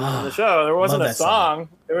scene in the show. There wasn't a song.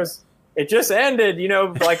 It just ended,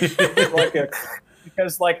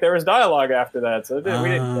 because like there was dialogue after that, so we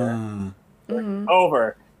didn't care.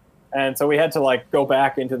 Over. And so we had to like go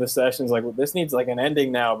back into the sessions, like, well, this needs like an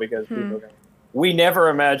ending now, because we never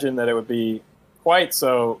imagined that it would be quite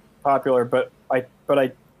so popular. But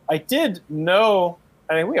I did know.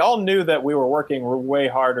 I mean, we all knew that we were working way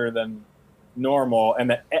harder than normal,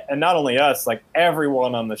 and not only us, like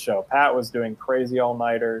everyone on the show. Pat was doing crazy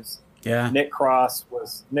all-nighters. Nick Cross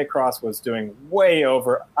was doing way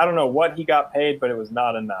over. I don't know what he got paid, but it was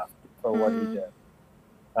not enough for what he did.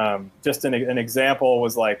 Just an example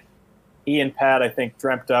was like, he and Pat, I think,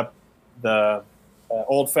 dreamt up the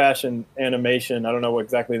old-fashioned animation. I don't know what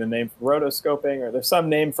exactly the name for rotoscoping, or there's some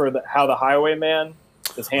name for how the Highwayman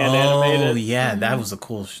is hand animated. Oh yeah, that was a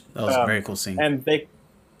very cool scene. And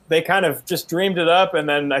they kind of just dreamed it up, and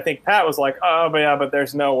then I think Pat was like, but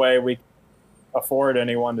there's no way we can afford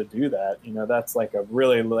anyone to do that. That's like a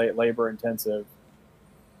really labor intensive.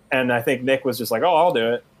 And I think Nick was just like, I'll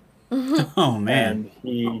do it. Oh man.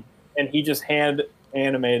 And he just hand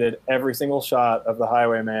animated every single shot of the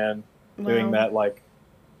Highwayman doing that like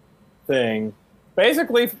thing.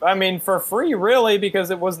 Basically, I mean, for free, really,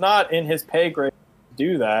 because it was not in his pay grade to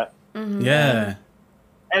do that.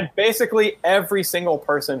 And basically every single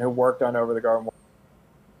person who worked on Over the Garden Wall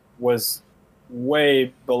was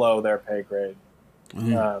way below their pay grade.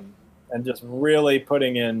 And just really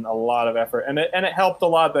putting in a lot of effort. And it helped a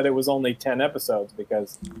lot that it was only 10 episodes,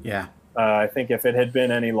 because I think if it had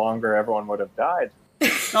been any longer, everyone would have died.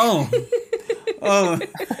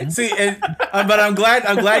 See, but I'm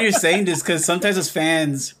glad you're saying this, because sometimes as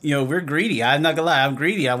fans, we're greedy. I'm not gonna lie, I'm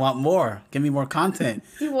greedy. I want more. Give me more content.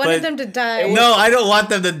 You wanted them to die. No, I don't want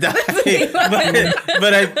them to die.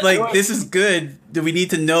 but I like, this is good. Do we need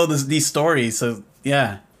to know these stories? So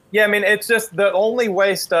yeah. I mean, it's just the only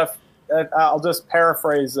way stuff. I'll just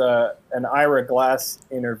paraphrase an Ira Glass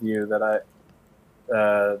interview that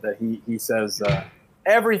he says.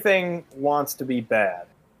 Everything wants to be bad.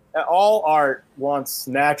 All art wants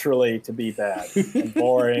naturally to be bad and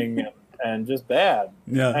boring and just bad.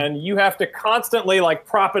 And you have to constantly like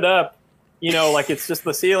prop it up, like it's just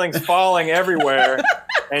the ceiling's falling everywhere,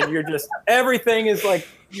 and everything is like,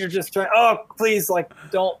 you're just trying. Oh, please, like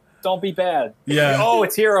don't be bad. Oh,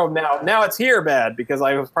 it's here now. Now it's here bad because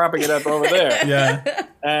I was propping it up over there.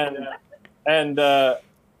 And the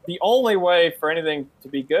only way for anything to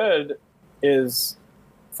be good is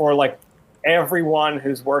for like everyone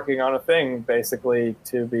who's working on a thing basically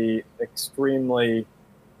to be extremely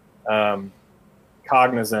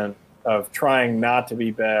cognizant of trying not to be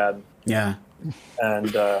bad.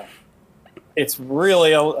 And it's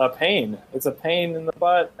really a pain. It's a pain in the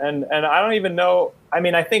butt, and I don't even know. I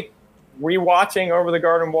mean, I think rewatching Over the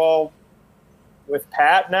Garden Wall with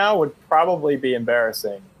Pat now would probably be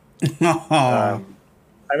embarrassing. I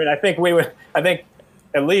mean, I think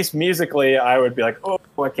at least musically, I would be like, oh,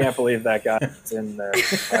 I can't believe that guy's in there.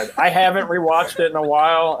 I haven't rewatched it in a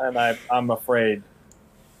while, and I'm afraid.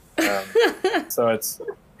 So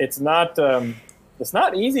it's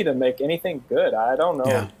not easy to make anything good. I don't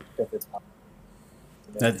know if it's possible.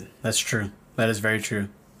 That's true. That is very true.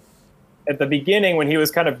 At the beginning, when he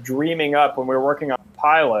was kind of dreaming up, when we were working on the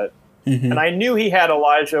pilot, and I knew he had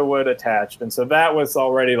Elijah Wood attached, and so that was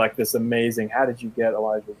already like this amazing. How did you get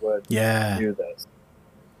Elijah Wood to do this?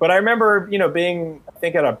 But I remember, being, I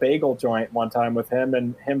think, at a bagel joint one time with him,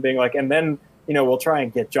 and him being like, and then, we'll try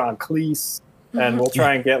and get John Cleese, and we'll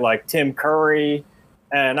try and get like Tim Curry.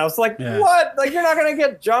 And I was like, what? Like, you're not going to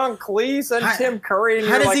get John Cleese and Tim Curry?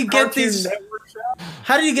 How does he get these?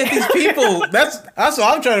 How did he get these people? That's what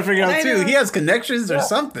I'm trying to figure out too. He has connections or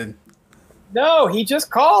something. No, he just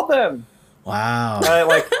called them. Wow.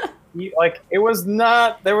 It was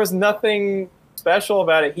not. There was nothing special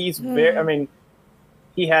about it. He's very. I mean,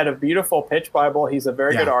 he had a beautiful pitch Bible. He's a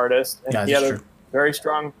very good artist, and he had a very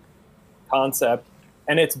strong concept.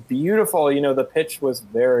 And it's beautiful. The pitch was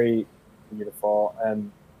very beautiful,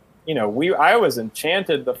 and I was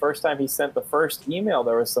enchanted the first time he sent the first email.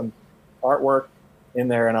 There was some artwork in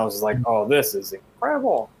there, and I was like, "Oh, this is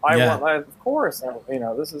incredible! I want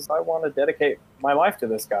to dedicate my life to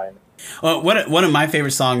this guy." Well, one of my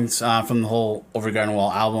favorite songs from the whole Over the Garden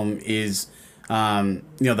Wall album is,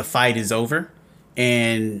 "The Fight Is Over,"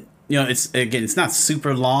 and it's not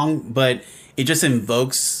super long, but it just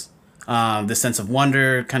invokes the sense of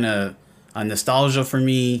wonder, kind of nostalgia for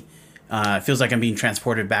me. It feels like I'm being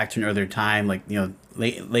transported back to an earlier time, like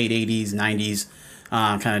late 80s, 90s,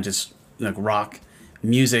 kind of just like rock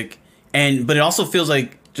music, but it also feels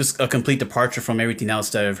like just a complete departure from everything else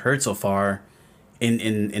that I've heard so far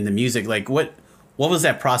in the music. Like what was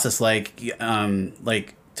that process like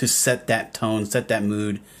to set that tone, set that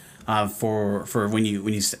mood for when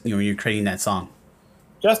you're creating that song?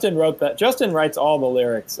 Justin wrote that. Justin writes all the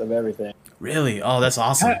lyrics of everything. Really? Oh, that's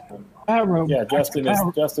awesome. Pat wrote. Yeah, Justin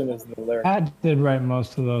is the lyric. Pat did write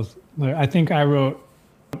most of those. I think I wrote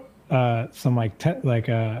some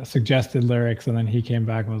suggested lyrics, and then he came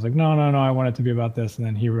back and was like, no, I want it to be about this, and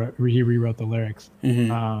then he rewrote the lyrics.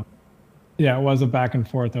 It was a back and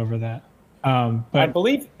forth over that. But I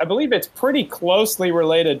believe it's pretty closely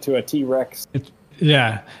related to a T-Rex.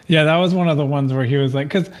 That was one of the ones where he was like,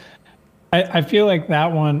 because I feel like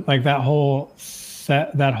that one, like that whole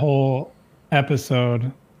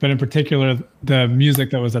episode, but in particular the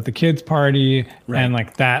music that was at the kids' party and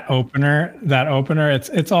like that opener,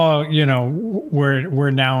 it's all,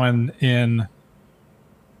 we're now in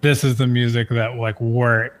this is the music that like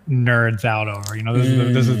we're nerds out over.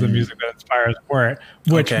 This is the music that inspires Wirt,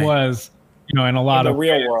 which was, in a lot of the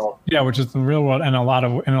real world. Yeah, which is the real world, and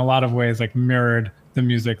in a lot of ways like mirrored the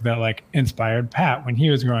music that like inspired Pat when he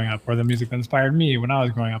was growing up, or the music that inspired me when I was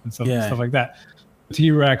growing up, and stuff like that.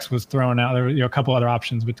 T-Rex was thrown out. There were a couple other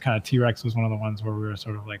options, but kind of T-Rex was one of the ones where we were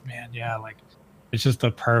sort of like, man, it's just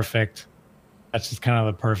that's just kind of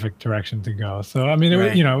the perfect direction to go. So I mean,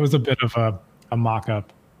 it was a bit of a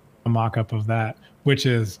mock-up of that, which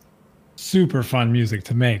is super fun music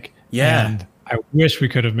to make. Yeah. And I wish we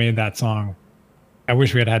could have made that song. I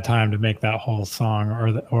wish we had time to make that whole song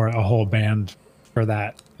or a whole band for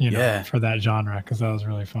that, for that genre, because that was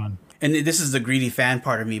really fun. And this is the greedy fan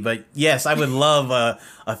part of me, but yes, I would love a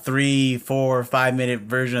 3, 4, 5 minute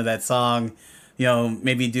version of that song.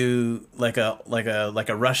 Maybe do like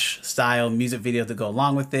a Rush style music video to go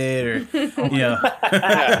along with it, or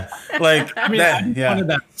like I wanted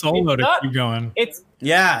that solo to keep going. It's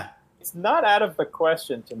not out of the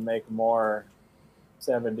question to make more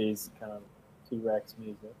 70s kind of T-Rex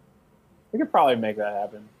music. We could probably make that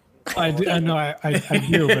happen. I know I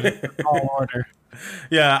do, but it's a tall order.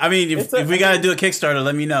 Yeah, I mean, if we got to do a Kickstarter,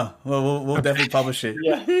 let me know. We'll definitely publish it.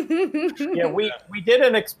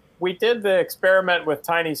 We did the experiment with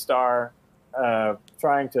Tiny Star,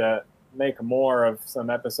 trying to make more of some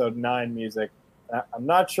episode 9 music. I'm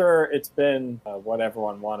not sure it's been what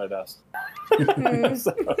everyone wanted us. I'm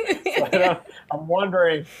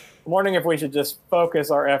wondering if we should just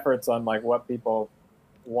focus our efforts on like what people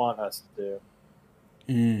want us to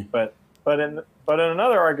do. But in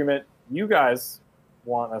another argument, you guys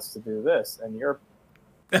want us to do this, and you're.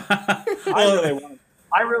 I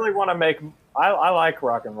really want to make. I like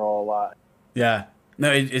rock and roll a lot. Yeah,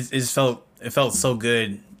 no, it felt so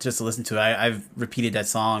good just to listen to it. I've repeated that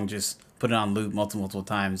song just put it on loop multiple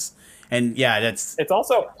times. And yeah, that's It's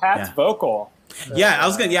also Pat's vocal. Yeah,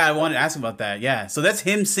 I wanted to ask about that. Yeah, so that's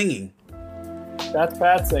him singing. That's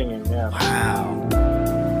Pat singing. Yeah. Wow.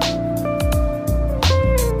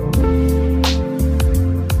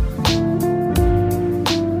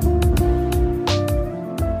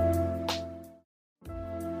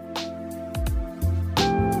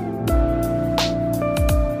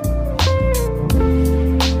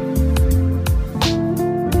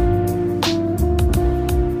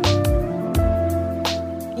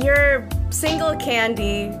 Single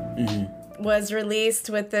Candy was released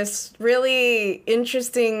with this really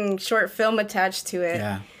interesting short film attached to it.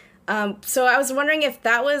 Yeah. So I was wondering if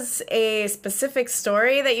that was a specific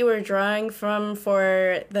story that you were drawing from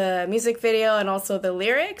for the music video and also the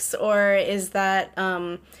lyrics, or is that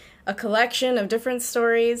a collection of different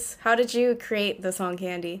stories? How did you create the song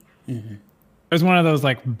Candy? It was one of those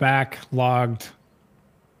like backlogged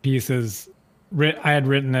pieces. I had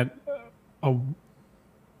written it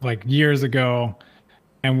like years ago,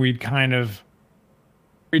 and we'd tried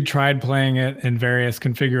playing it in various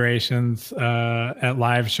configurations at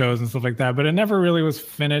live shows and stuff like that, but it never really was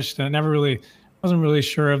finished, and it wasn't really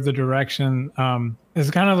sure of the direction. It's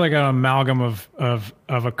kind of like an amalgam of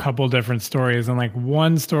a couple different stories, and like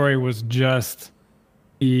one story was just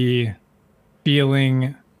the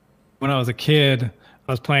feeling when I was a kid.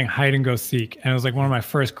 I was playing hide and go seek, and it was like one of my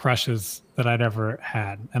first crushes that I'd ever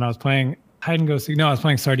had, and I was playing hide and go seek. No, I was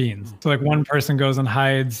playing sardines. So like one person goes and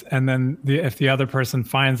hides, and then if the other person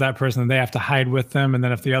finds that person, they have to hide with them. And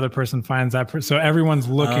then if the other person finds that person, so everyone's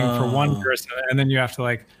looking for one person, and then you have to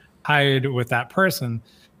like hide with that person.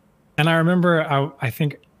 And I remember I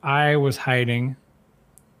think I was hiding,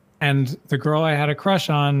 and the girl I had a crush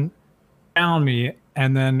on found me,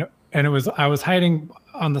 and I was hiding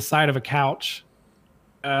on the side of a couch,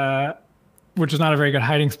 which is not a very good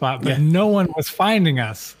hiding spot, but no one was finding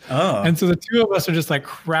us. Oh. And so the two of us are just like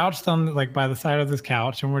crouched on like by the side of this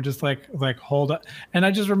couch, and we're just like hold up. And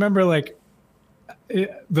I just remember like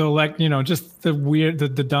just the weird,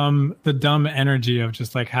 the dumb energy of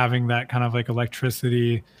just like having that kind of like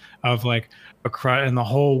electricity of like and the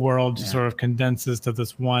whole world just sort of condenses to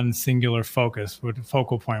this one singular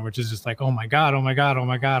focal point, which is just like, oh my God, oh my God, oh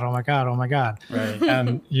my God, oh my God, oh my God. Right.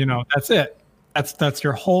 And that's it. That's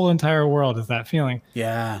your whole entire world, is that feeling.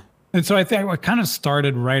 Yeah. And so I think I kind of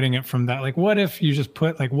started writing it from that. Like, what if you just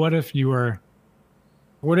put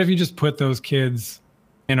those kids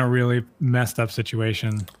in a really messed up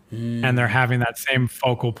situation and they're having that same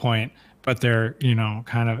focal point, but they're,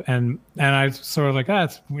 kind of, and I sort of like,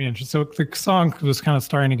 that's really interesting. So the song was kind of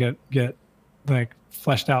starting to get like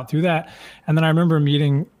fleshed out through that. And then I remember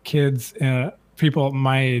meeting kids, people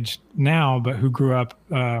my age now, but who grew up,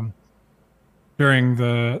 during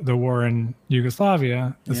the war in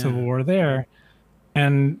Yugoslavia, the civil war there.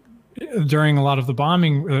 And during a lot of the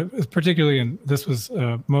bombing, particularly, and this was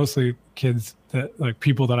mostly kids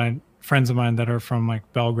friends of mine that are from like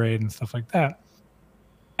Belgrade and stuff like that.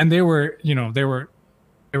 And they were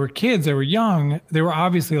kids, they were young. They were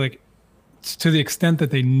obviously like, to the extent that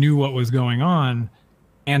they knew what was going on,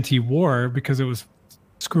 anti-war, because it was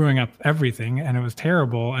screwing up everything, and it was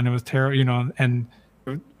terrible,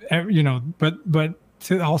 but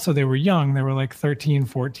also they were young. They were like 13,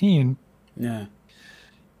 14. Yeah.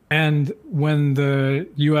 And when the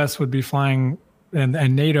U.S. would be flying and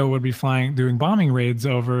NATO would be flying, doing bombing raids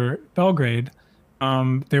over Belgrade,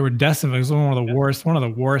 they were decimated. It was one of the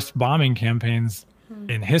worst bombing campaigns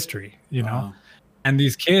in history, know. And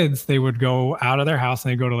these kids, they would go out of their house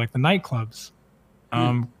and they go to like the nightclubs.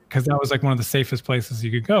 Because that was like one of the safest places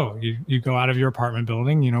you could go. You go out of your apartment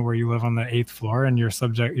building, where you live on the 8th floor, and you're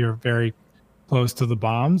very close to the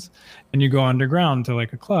bombs, and you go underground to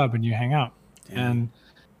like a club and you hang out. Damn. And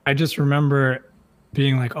I just remember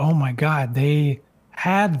being like, oh my God, they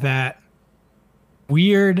had that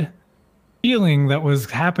weird feeling that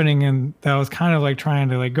was happening, and that was kind of like trying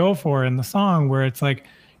to like go for in the song, where it's like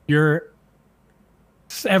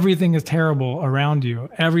everything is terrible around you.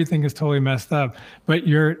 Everything is totally messed up, but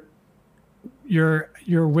you're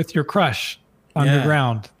with your crush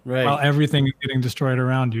underground, right, while everything is getting destroyed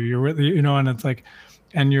around you. You're with, and it's like,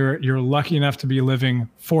 and you're lucky enough to be living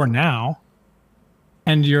for now,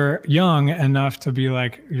 and you're young enough to be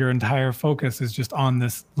like, your entire focus is just on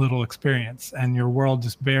this little experience, and your world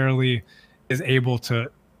just barely is able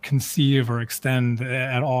to conceive or extend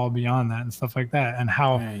at all beyond that and stuff like that. And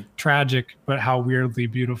how tragic, but how weirdly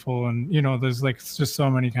beautiful. And, there's like just so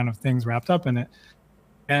many kind of things wrapped up in it.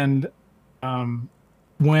 And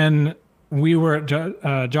when we were,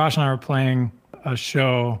 Josh and I were playing a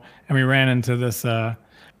show, and we ran into this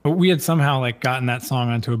but we had somehow like gotten that song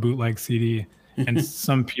onto a bootleg CD, and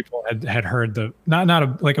some people had heard the not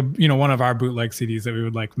one of our bootleg CDs that we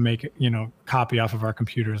would like make copy off of our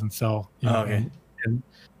computers and sell, and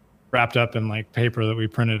wrapped up in like paper that we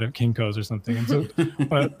printed at Kinko's or something. And so,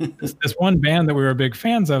 but this one band that we were big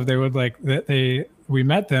fans of, they would like we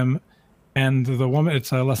met them, and the woman,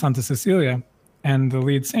 it's La Santa Cecilia, and the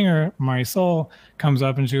lead singer Marisol comes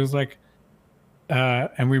up and she was like,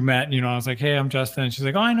 and we met. I was like, "Hey, I'm Justin." And she's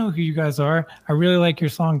like, "Oh, I know who you guys are. I really like your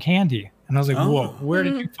song Candy." And I was like, "Whoa, where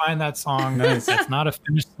did you find that song? It's not a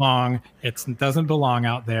finished song. It doesn't belong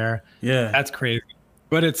out there. Yeah, that's crazy."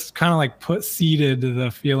 But it's kind of like seeded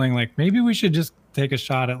the feeling like maybe we should just take a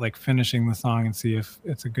shot at like finishing the song and see if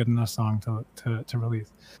it's a good enough song to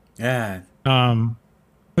release. Yeah. So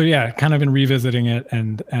yeah, kind of been revisiting it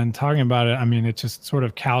and talking about it. I mean, it just sort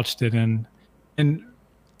of couched it in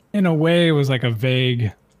a way it was like a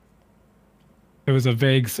vague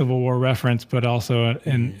Civil War reference, but also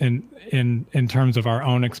in terms of our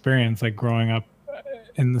own experience, like growing up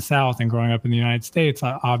in the South and growing up in the United States,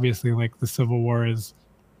 obviously like the Civil War is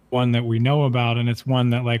one that we know about, and it's one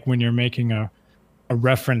that like when you're making a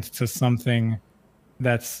reference to something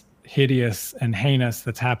that's hideous and heinous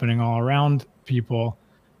that's happening all around people,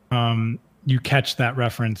 you catch that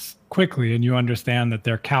reference quickly and you understand that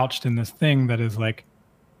they're couched in this thing that is like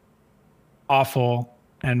awful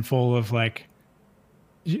and full of like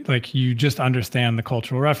you just understand the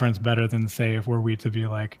cultural reference better than say if we to be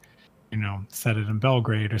like, set it in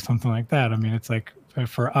Belgrade or something like that. I mean, it's like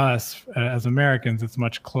for us as Americans, it's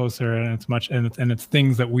much closer, and it's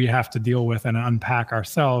things that we have to deal with and unpack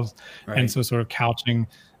ourselves. Right. And so sort of couching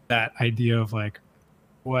that idea of like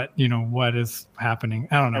what is happening.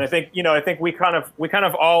 I don't know. And I think we kind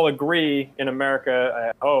of all agree in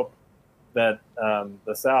America, I hope, that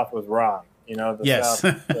the South was wrong. Yes.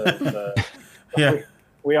 South, yeah.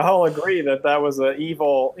 We all agree that was an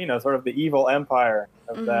evil, sort of the evil empire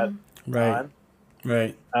of that time.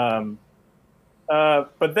 Right.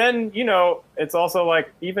 But then, it's also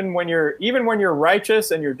like even when you're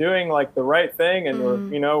righteous and you're doing like the right thing and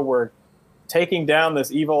we're taking down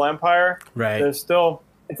this evil empire. Right. There's still,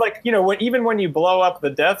 it's like, when you blow up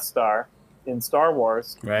the Death Star in Star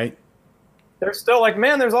Wars. Right. They're still like,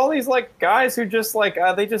 man, there's all these like guys who just like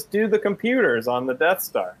they just do the computers on the Death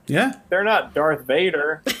Star. Yeah, they're not Darth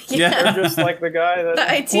Vader. They're just like the guy that the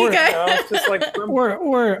IT guy. It's just like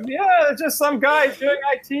it's just some guy doing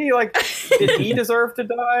IT. Like, did he deserve to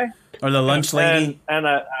die? Or the lunch lady,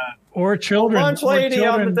 or children, lunch lady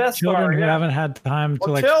on the Death Star, children who haven't had time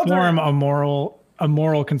to like form a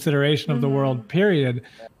moral consideration of the world. Period.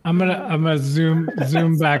 I'm gonna zoom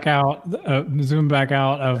back out of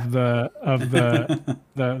the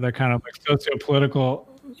kind of like socio-political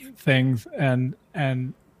things, and I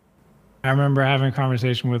remember having a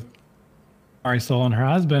conversation with Marisol and her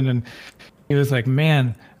husband, and he was like,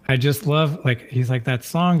 "Man, I just love," like, he's like, "that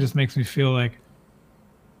song just makes me feel like,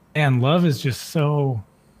 man, love is just so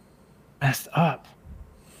messed up.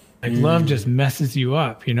 Like love just messes you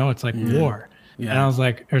up, it's like war." Yeah. And I was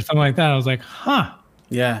like, or something like that. I was like, huh.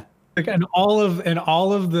 Yeah. Like, and all of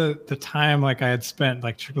the time like I had spent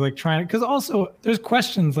like trying, because also there's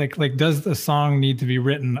questions like does the song need to be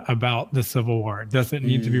written about the Civil War? Does it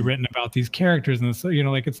need to be written about these characters? And so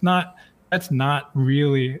like it's not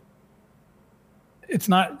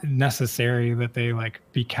necessary that they like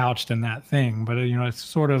be couched in that thing, but it's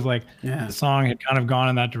sort of like the song had kind of gone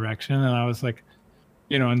in that direction, and I was like,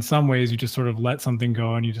 in some ways you just sort of let something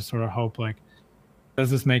go and you just sort of hope like,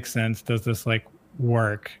 does this make sense? Does this like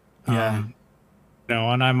work? Yeah.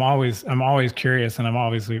 And I'm always curious, and I'm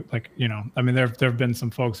always like, I mean, there've been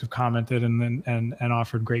some folks who've commented and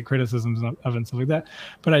offered great criticisms of it and stuff like that.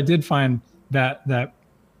 But I did find that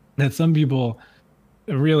some people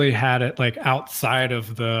really had it like outside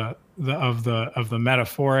of the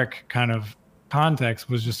metaphoric kind of context,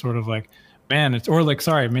 was just sort of like, man,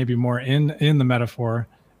 maybe more in the metaphor,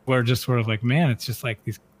 where just sort of like, man, it's just like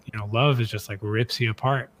these, love is just like rips you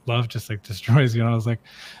apart. Love just like destroys you. And I was like,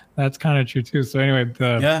 that's kind of true too. So anyway,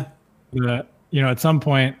 at some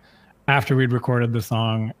point after we'd recorded the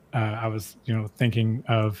song, I was, thinking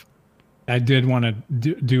of, I did want to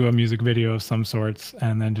do a music video of some sorts,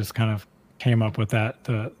 and then just kind of came up with that,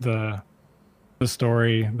 the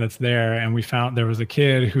story that's there. And we found there was a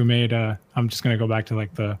kid who made I'm just going to go back to like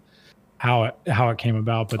how it came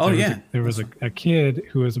about, but there was a kid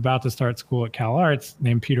who was about to start school at Cal Arts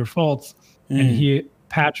named Peter Foltz, and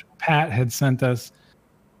Pat had sent us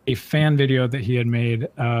a fan video that he had made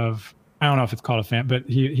of, I don't know if it's called a fan, but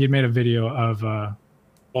he had made a video of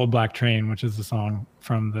Old Black Train, which is the song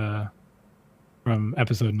from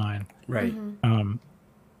episode 9. Right.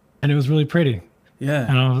 and it was really pretty.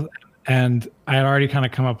 Yeah. And I had already kind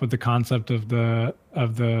of come up with the concept of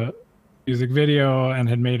the music video and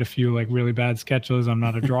had made a few like really bad sketches. I'm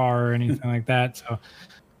not a drawer or anything like that. So,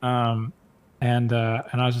 and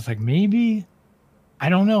I was just like, maybe, I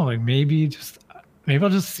don't know, like maybe I'll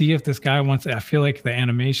just see if this guy wants it. I feel like the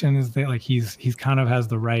animation is there, like he's kind of has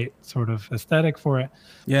the right sort of aesthetic for it.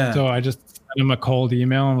 Yeah. So I just sent him a cold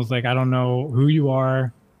email and was like, I don't know who you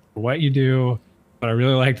are, or what you do, but I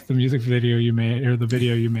really liked the music video you made, or the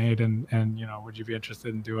video you made, and would you be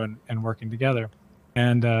interested in doing and working together?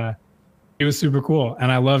 And it was super cool,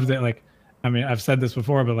 and I loved it. Like, I mean, I've said this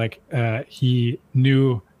before, but like he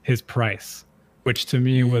knew his price, which to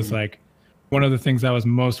me was like one of the things I was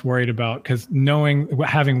most worried about, because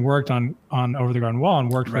having worked on Over the Garden Wall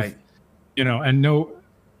and worked with,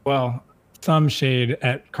 some shade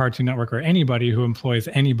at Cartoon Network or anybody who employs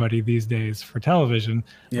anybody these days for television,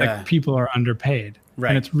 like people are underpaid,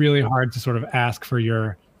 and it's really hard to sort of ask for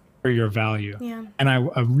your value. Yeah. And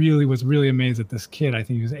I really was really amazed that this kid, I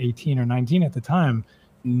think he was 18 or 19 at the time,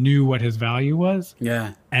 knew what his value was.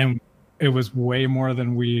 Yeah. And it was way more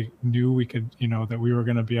than we knew we could, that we were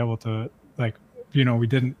going to be able to, like, we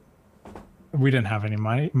didn't have any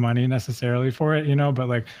money necessarily for it, but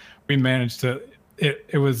like we managed to,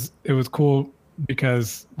 it was cool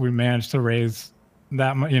because we managed to raise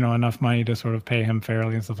that, enough money to sort of pay him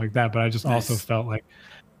fairly and stuff like that. But I just also felt like,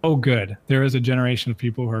 oh, good. There is a generation of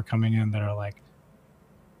people who are coming in that are like,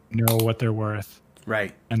 know what they're worth.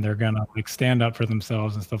 Right. And they're going to like stand up for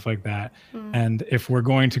themselves and stuff like that. And if we're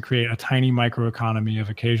going to create a tiny microeconomy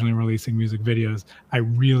of occasionally releasing music videos, I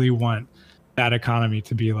really want that economy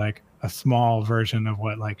to be like a small version of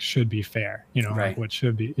what like should be fair, like what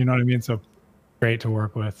should be, you know what I mean? So great to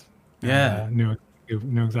work with. Yeah. Knew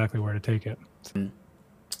exactly where to take it. So.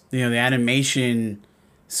 The animation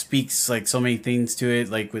speaks like so many things to it,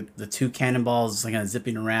 like with the two cannonballs like kind of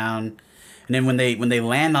zipping around, and then when they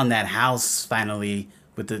land on that house finally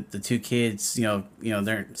with the two kids,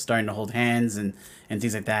 they're starting to hold hands and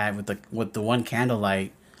things like that with the one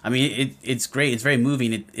candlelight. I mean, it's great. It's very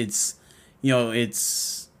moving. It's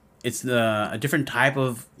a different type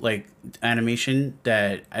of like animation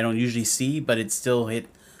that I don't usually see, but it still hit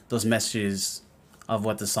those messages of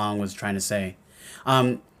what the song was trying to say.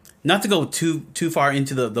 Not to go too far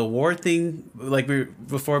into the war thing like we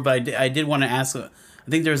before, but I did want to ask. I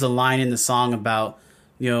think there's a line in the song about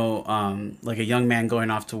like a young man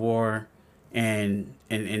going off to war and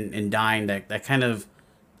dying. That kind of,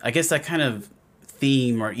 I guess that kind of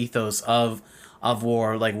theme or ethos of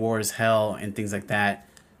war, like war is hell and things like that.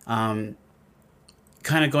 Kind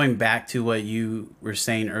of going back to what you were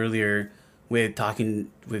saying earlier with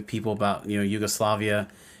talking with people about Yugoslavia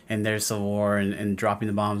and their civil war and dropping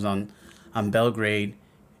the bombs on Belgrade.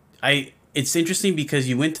 It's interesting because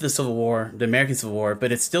you went to the Civil War, the American Civil War,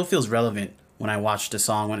 but it still feels relevant when I watched the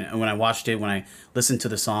song, when I listened to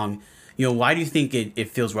the song. Why do you think it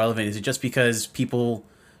feels relevant? Is it just because people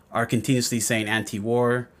are continuously saying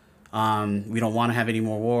anti-war? We don't want to have any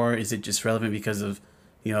more war? Is it just relevant because of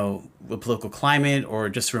the political climate, or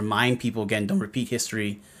just to remind people again, don't repeat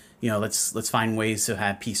history? Let's find ways to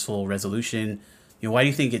have peaceful resolution. Why do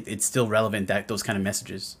you think it's still relevant, that those kind of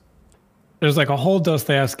messages? There's like a whole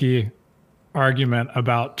Dostoevsky argument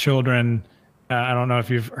about children. I don't know if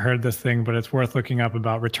you've heard this thing, but it's worth looking up,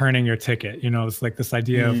 about returning your ticket. It's like this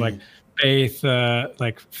idea of like faith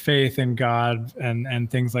in God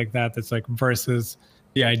and things like that. That's like versus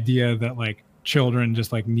the idea that like children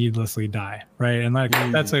just like needlessly die, right? And like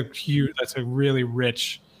that's a really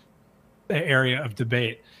rich area of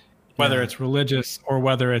debate, whether it's religious or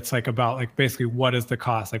whether it's like about like basically what is the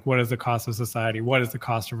cost, like what is the cost of society, what is the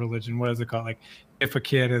cost of religion, what is the cost, like if a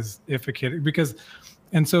kid because,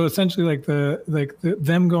 and so essentially like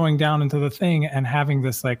them going down into the thing and having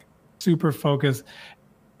this like super focus.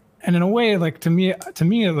 And in a way, like to me,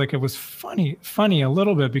 like it was funny a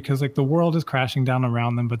little bit, because like the world is crashing down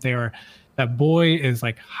around them, but that boy is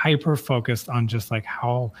like hyper focused on just like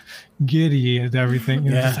how giddy and everything.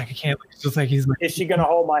 Just like, I can't, it's just like, he's like, is she going to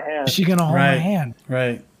hold my hand? Is she going to hold my hand?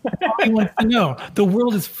 Right. All he wants to know, the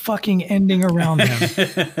world is fucking ending around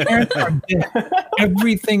him. Parents are dead.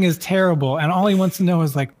 Everything is terrible. And all he wants to know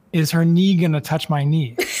is like, is her knee going to touch my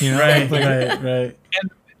knee? Right. Like, right.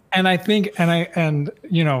 And I think,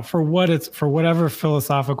 for whatever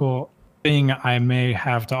philosophical thing I may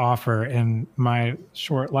have to offer in my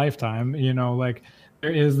short lifetime, like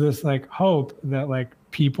there is this like hope that like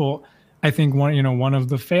people, I think one of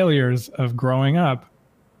the failures of growing up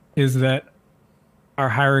is that our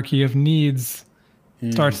hierarchy of needs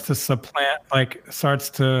starts to supplant,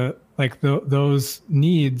 those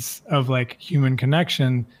needs of like human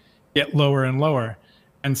connection get lower and lower,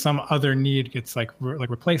 and some other need gets like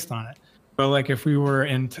replaced on it. But like if we were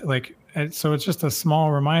in so it's just a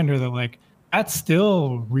small reminder that like that's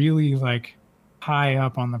still really like high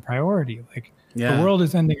up on the priority. Like the world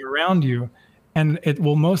is ending around you, and it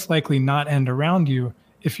will most likely not end around you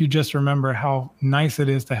if you just remember how nice it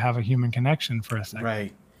is to have a human connection for a second.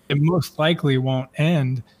 Right. It most likely won't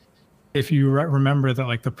end if you remember that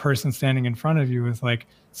like the person standing in front of you is like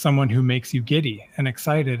someone who makes you giddy and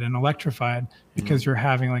excited and electrified because you're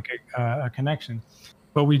having like a connection.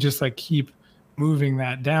 But we just like keep moving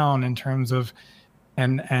that down in terms of,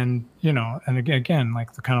 and you know, and again,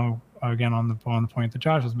 like the kind of, again, on the point that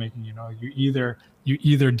Josh was making, you know, you either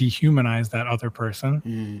dehumanize that other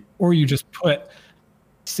person or you just put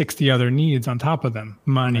 60 other needs on top of them,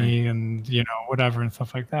 money and, you know, whatever and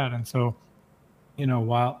stuff like that. And so, you know,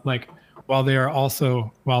 while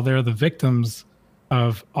they're the victims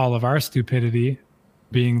of all of our stupidity,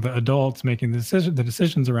 being the adults making the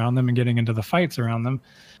decisions around them and getting into the fights around them,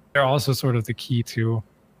 they're also sort of the key to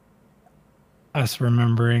us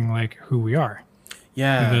remembering like who we are.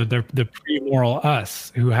 Yeah. The pre-moral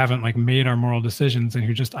us who haven't like made our moral decisions and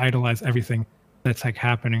who just idolize everything that's like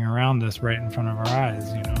happening around us right in front of our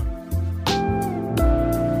eyes, you know.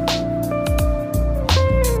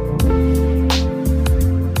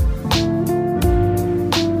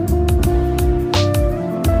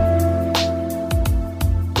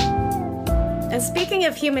 And speaking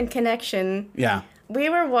of human connection, we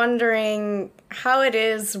were wondering how it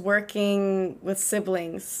is working with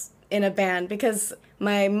siblings in a band, because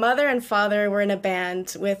my mother and father were in a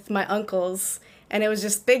band with my uncles, and it was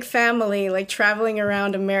just big family, like traveling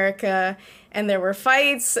around America, and there were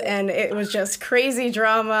fights, and it was just crazy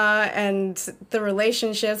drama, and the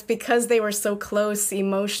relationships, because they were so close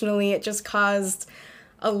emotionally, it just caused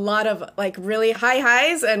a lot of like really high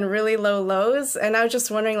highs and really low lows. And I was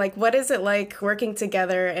just wondering, like, what is it like working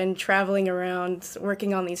together and traveling around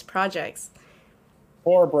working on these projects?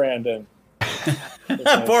 Poor Brandon.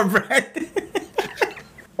 Poor Brandon.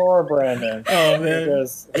 Poor Brandon. Oh man.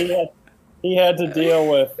 Because he had to deal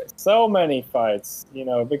with so many fights, you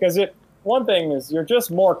know, because one thing is you're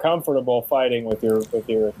just more comfortable fighting with your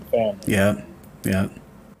family. Yeah. Yeah.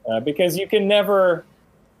 Because you can never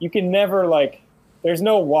like, there's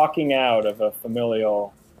no walking out of a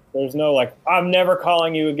familial. There's no like, I'm never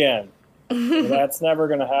calling you again. That's never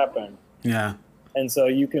going to happen. Yeah. And so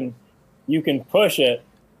you can push it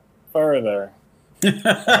further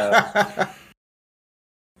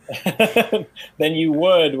than you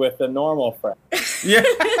would with the normal friend. Yeah.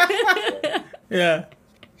 Yeah.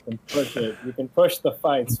 You can push the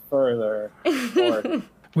fights further forward.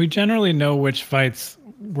 We generally know which fights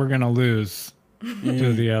we're going to lose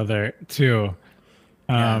to the other two.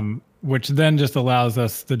 Which then just allows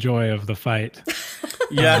us the joy of the fight.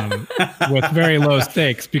 With very low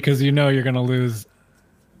stakes, because you know you're going to lose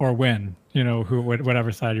or win, you know,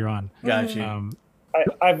 whatever side you're on. Gotcha.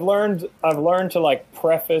 I've learned to like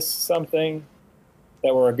preface something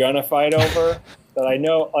that we're going to fight over that I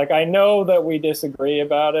know that we disagree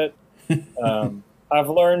about it. I've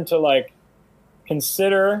learned to like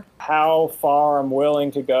consider how far I'm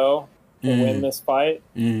willing to go to win this fight.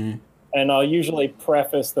 And I'll usually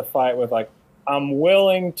preface the fight with like, I'm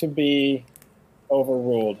willing to be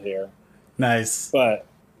overruled here. Nice. But,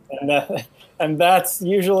 and that's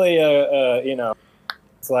usually you know,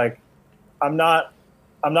 it's like, I'm not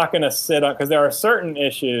going to sit on, because there are certain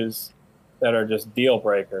issues that are just deal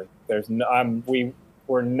breakers.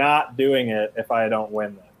 We're not doing it if I don't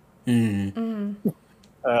win that.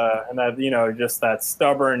 And that, you know, just that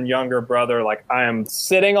stubborn younger brother, like, I am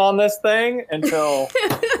sitting on this thing until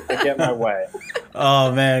I get my way.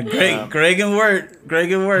 Oh man, Greg and Wirt. Yeah.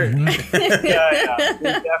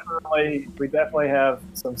 We definitely have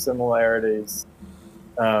some similarities.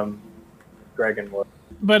 Greg and Wirt.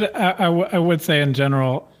 But I would say in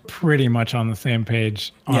general, pretty much on the same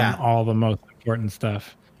page on all the most important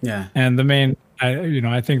stuff. Yeah. And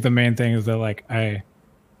I think the main thing is that like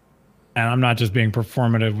and I'm not just being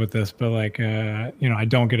performative with this, but like, you know, I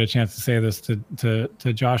don't get a chance to say this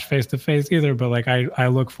to Josh face to face either. But like, I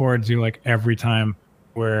look forward to like every time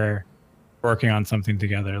we're working on something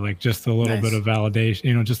together, like just a little bit of validation,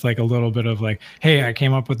 you know, just like a little bit of like, hey, I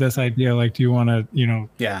came up with this idea. Like, do you want to, you know,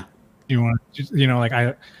 you want to, you know,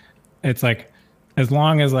 like it's like, as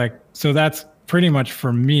long as like, so that's pretty much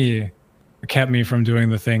for me, kept me from doing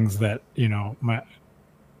the things that, you know,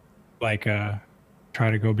 try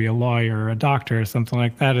to go be a lawyer or a doctor or something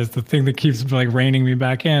like that, is the thing that keeps like reining me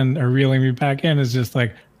back in or reeling me back in, is just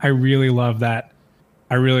like, I really love that.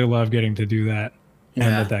 I really love getting to do that.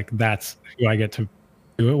 And that's who I get to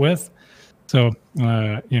do it with. So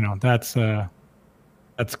that's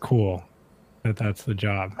cool. That's the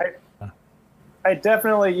job. I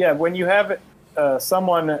definitely, when you have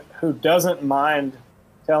someone who doesn't mind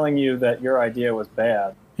telling you that your idea was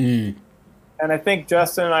bad. And I think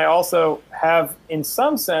Justin and I also have, in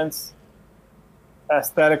some sense,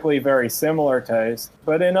 aesthetically very similar taste,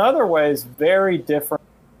 but in other ways, very different.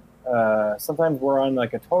 Sometimes we're on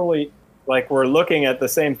we're looking at the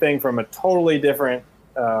same thing from a totally different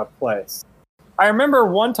place. I remember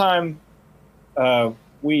one time when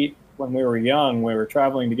we were young, we were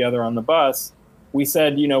traveling together on the bus, we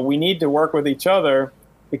said, we need to work with each other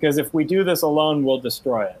because if we do this alone, we'll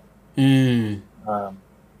destroy it.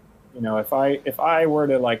 If I were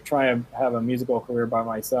to try and have a musical career by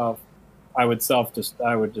myself, I would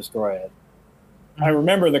destroy it. I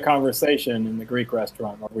remember the conversation in the Greek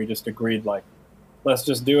restaurant where we just agreed, let's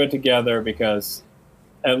just do it together because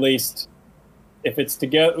at least if it's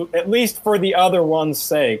together, at least for the other one's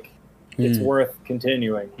sake, it's worth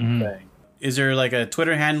continuing the thing. Is there a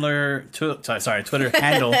Twitter handler, Twitter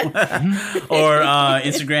handle or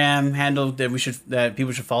Instagram handle that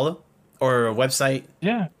people should follow, or a website?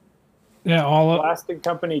 Yeah, all of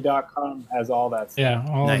blastingcompany.com has all that stuff. Yeah,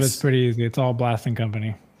 all of it's pretty easy. It's all Blasting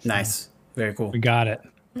Company. So nice, very cool. We got it.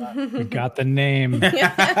 We got the name. We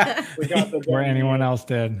got the before anyone else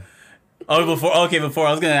did. Before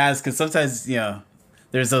I was gonna ask because sometimes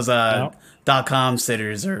there's those .com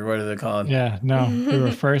sitters or what are they called? Yeah, no, we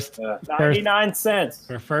were first. 99 cents.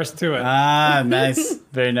 We're first to it. Ah, nice,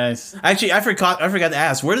 very nice. Actually, I forgot to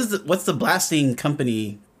ask. What's the Blasting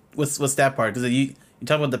Company? What's that part? Because you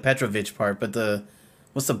talk about the Petrovich part, but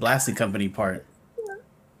what's the Blasting Company part?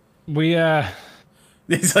 We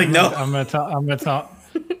He's like, no. I'm gonna talk.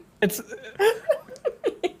 It's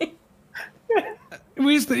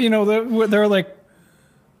we used to, they're like,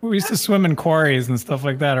 we used to swim in quarries and stuff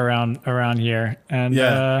like that around here, and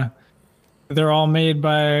they're all made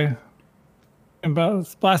by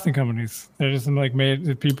blasting companies. They're just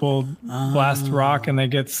made people blast rock and they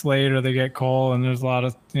get slate or they get coal, and there's a lot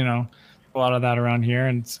of that around here,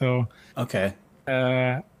 and so okay,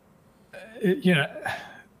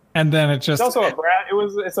 and then it just it's also it's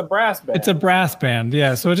a brass band. It's a brass band,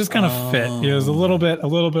 yeah. So it just kind of fit. It was a little bit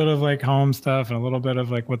of home stuff and a little bit of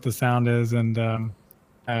what the sound is, and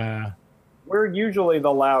we're usually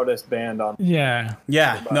the loudest band on. Yeah.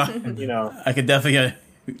 No, I could definitely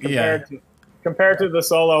compared to the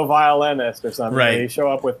solo violinist or something. Right. You show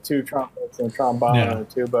up with 2 trumpets and a trombone and a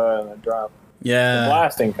tuba and a drum. Yeah. The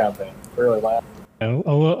Blasting Company, really loud. A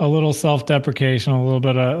little self-deprecation, a little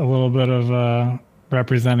bit of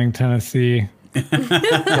representing Tennessee.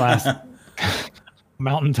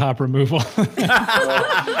 Mountaintop removal.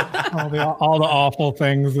 all the awful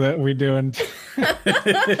things that we do.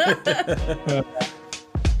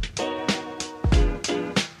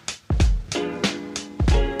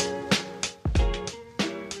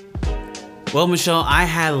 Well, Michelle, I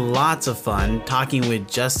had lots of fun talking with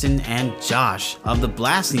Justin and Josh of the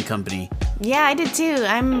Blasting Company. Yeah, I did too.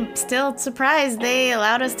 I'm still surprised they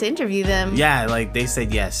allowed us to interview them. Yeah, they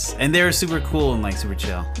said yes. And they were super cool and super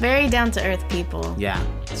chill. Very down-to-earth people. Yeah.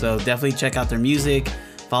 So definitely check out their music,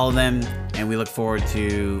 follow them, and we look forward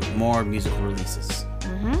to more musical releases.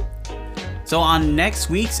 So on next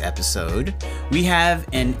week's episode, we have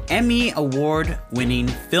an Emmy Award-winning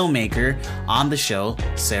filmmaker on the show,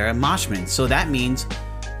 Sarah Moshman. So that means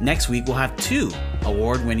next week we'll have 2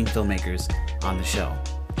 award-winning filmmakers on the show.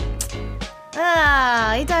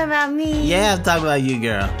 Ah, you talking about me? Yeah, I'm talking about you,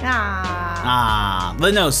 girl.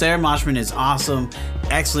 But no, Sarah Moshman is awesome.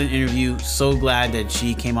 Excellent interview. So glad that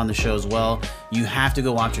she came on the show as well. You have to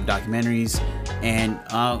go watch her documentaries. And,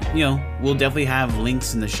 we'll definitely have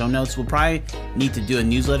links in the show notes. We'll probably need to do a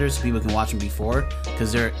newsletter so people can watch them before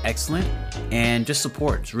because they're excellent. And just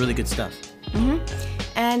support. It's really good stuff.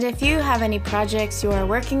 And if you have any projects you are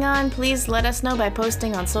working on, please let us know by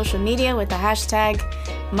posting on social media with the hashtag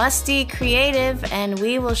MustyCreative, and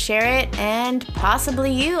we will share it and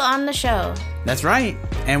possibly you on the show. That's right.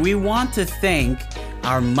 And we want to thank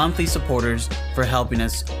our monthly supporters for helping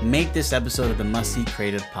us make this episode of the Musty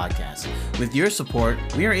Creative Podcast. With your support,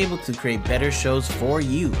 we are able to create better shows for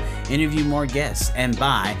you, interview more guests, and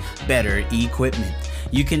buy better equipment.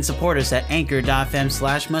 You can support us at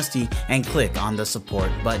anchor.fm/musty and click on the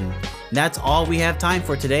support button. That's all we have time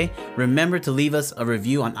for today. Remember to leave us a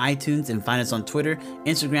review on iTunes and find us on Twitter,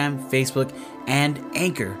 Instagram, Facebook, and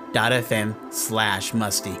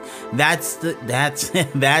anchor.fm/musty. That's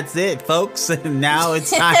it, folks. Now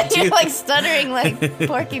it's time to... You're stuttering like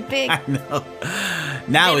Porky Pig. I know.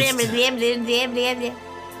 Now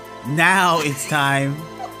it's time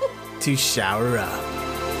to shower up.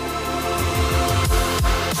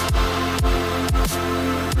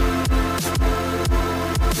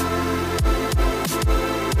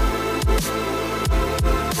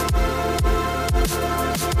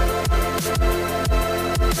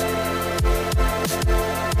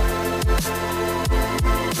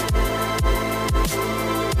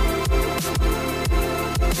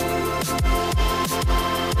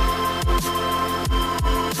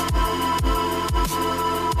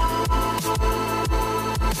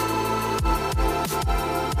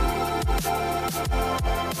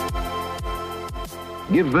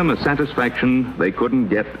 gives them a satisfaction they couldn't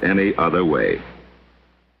get any other way.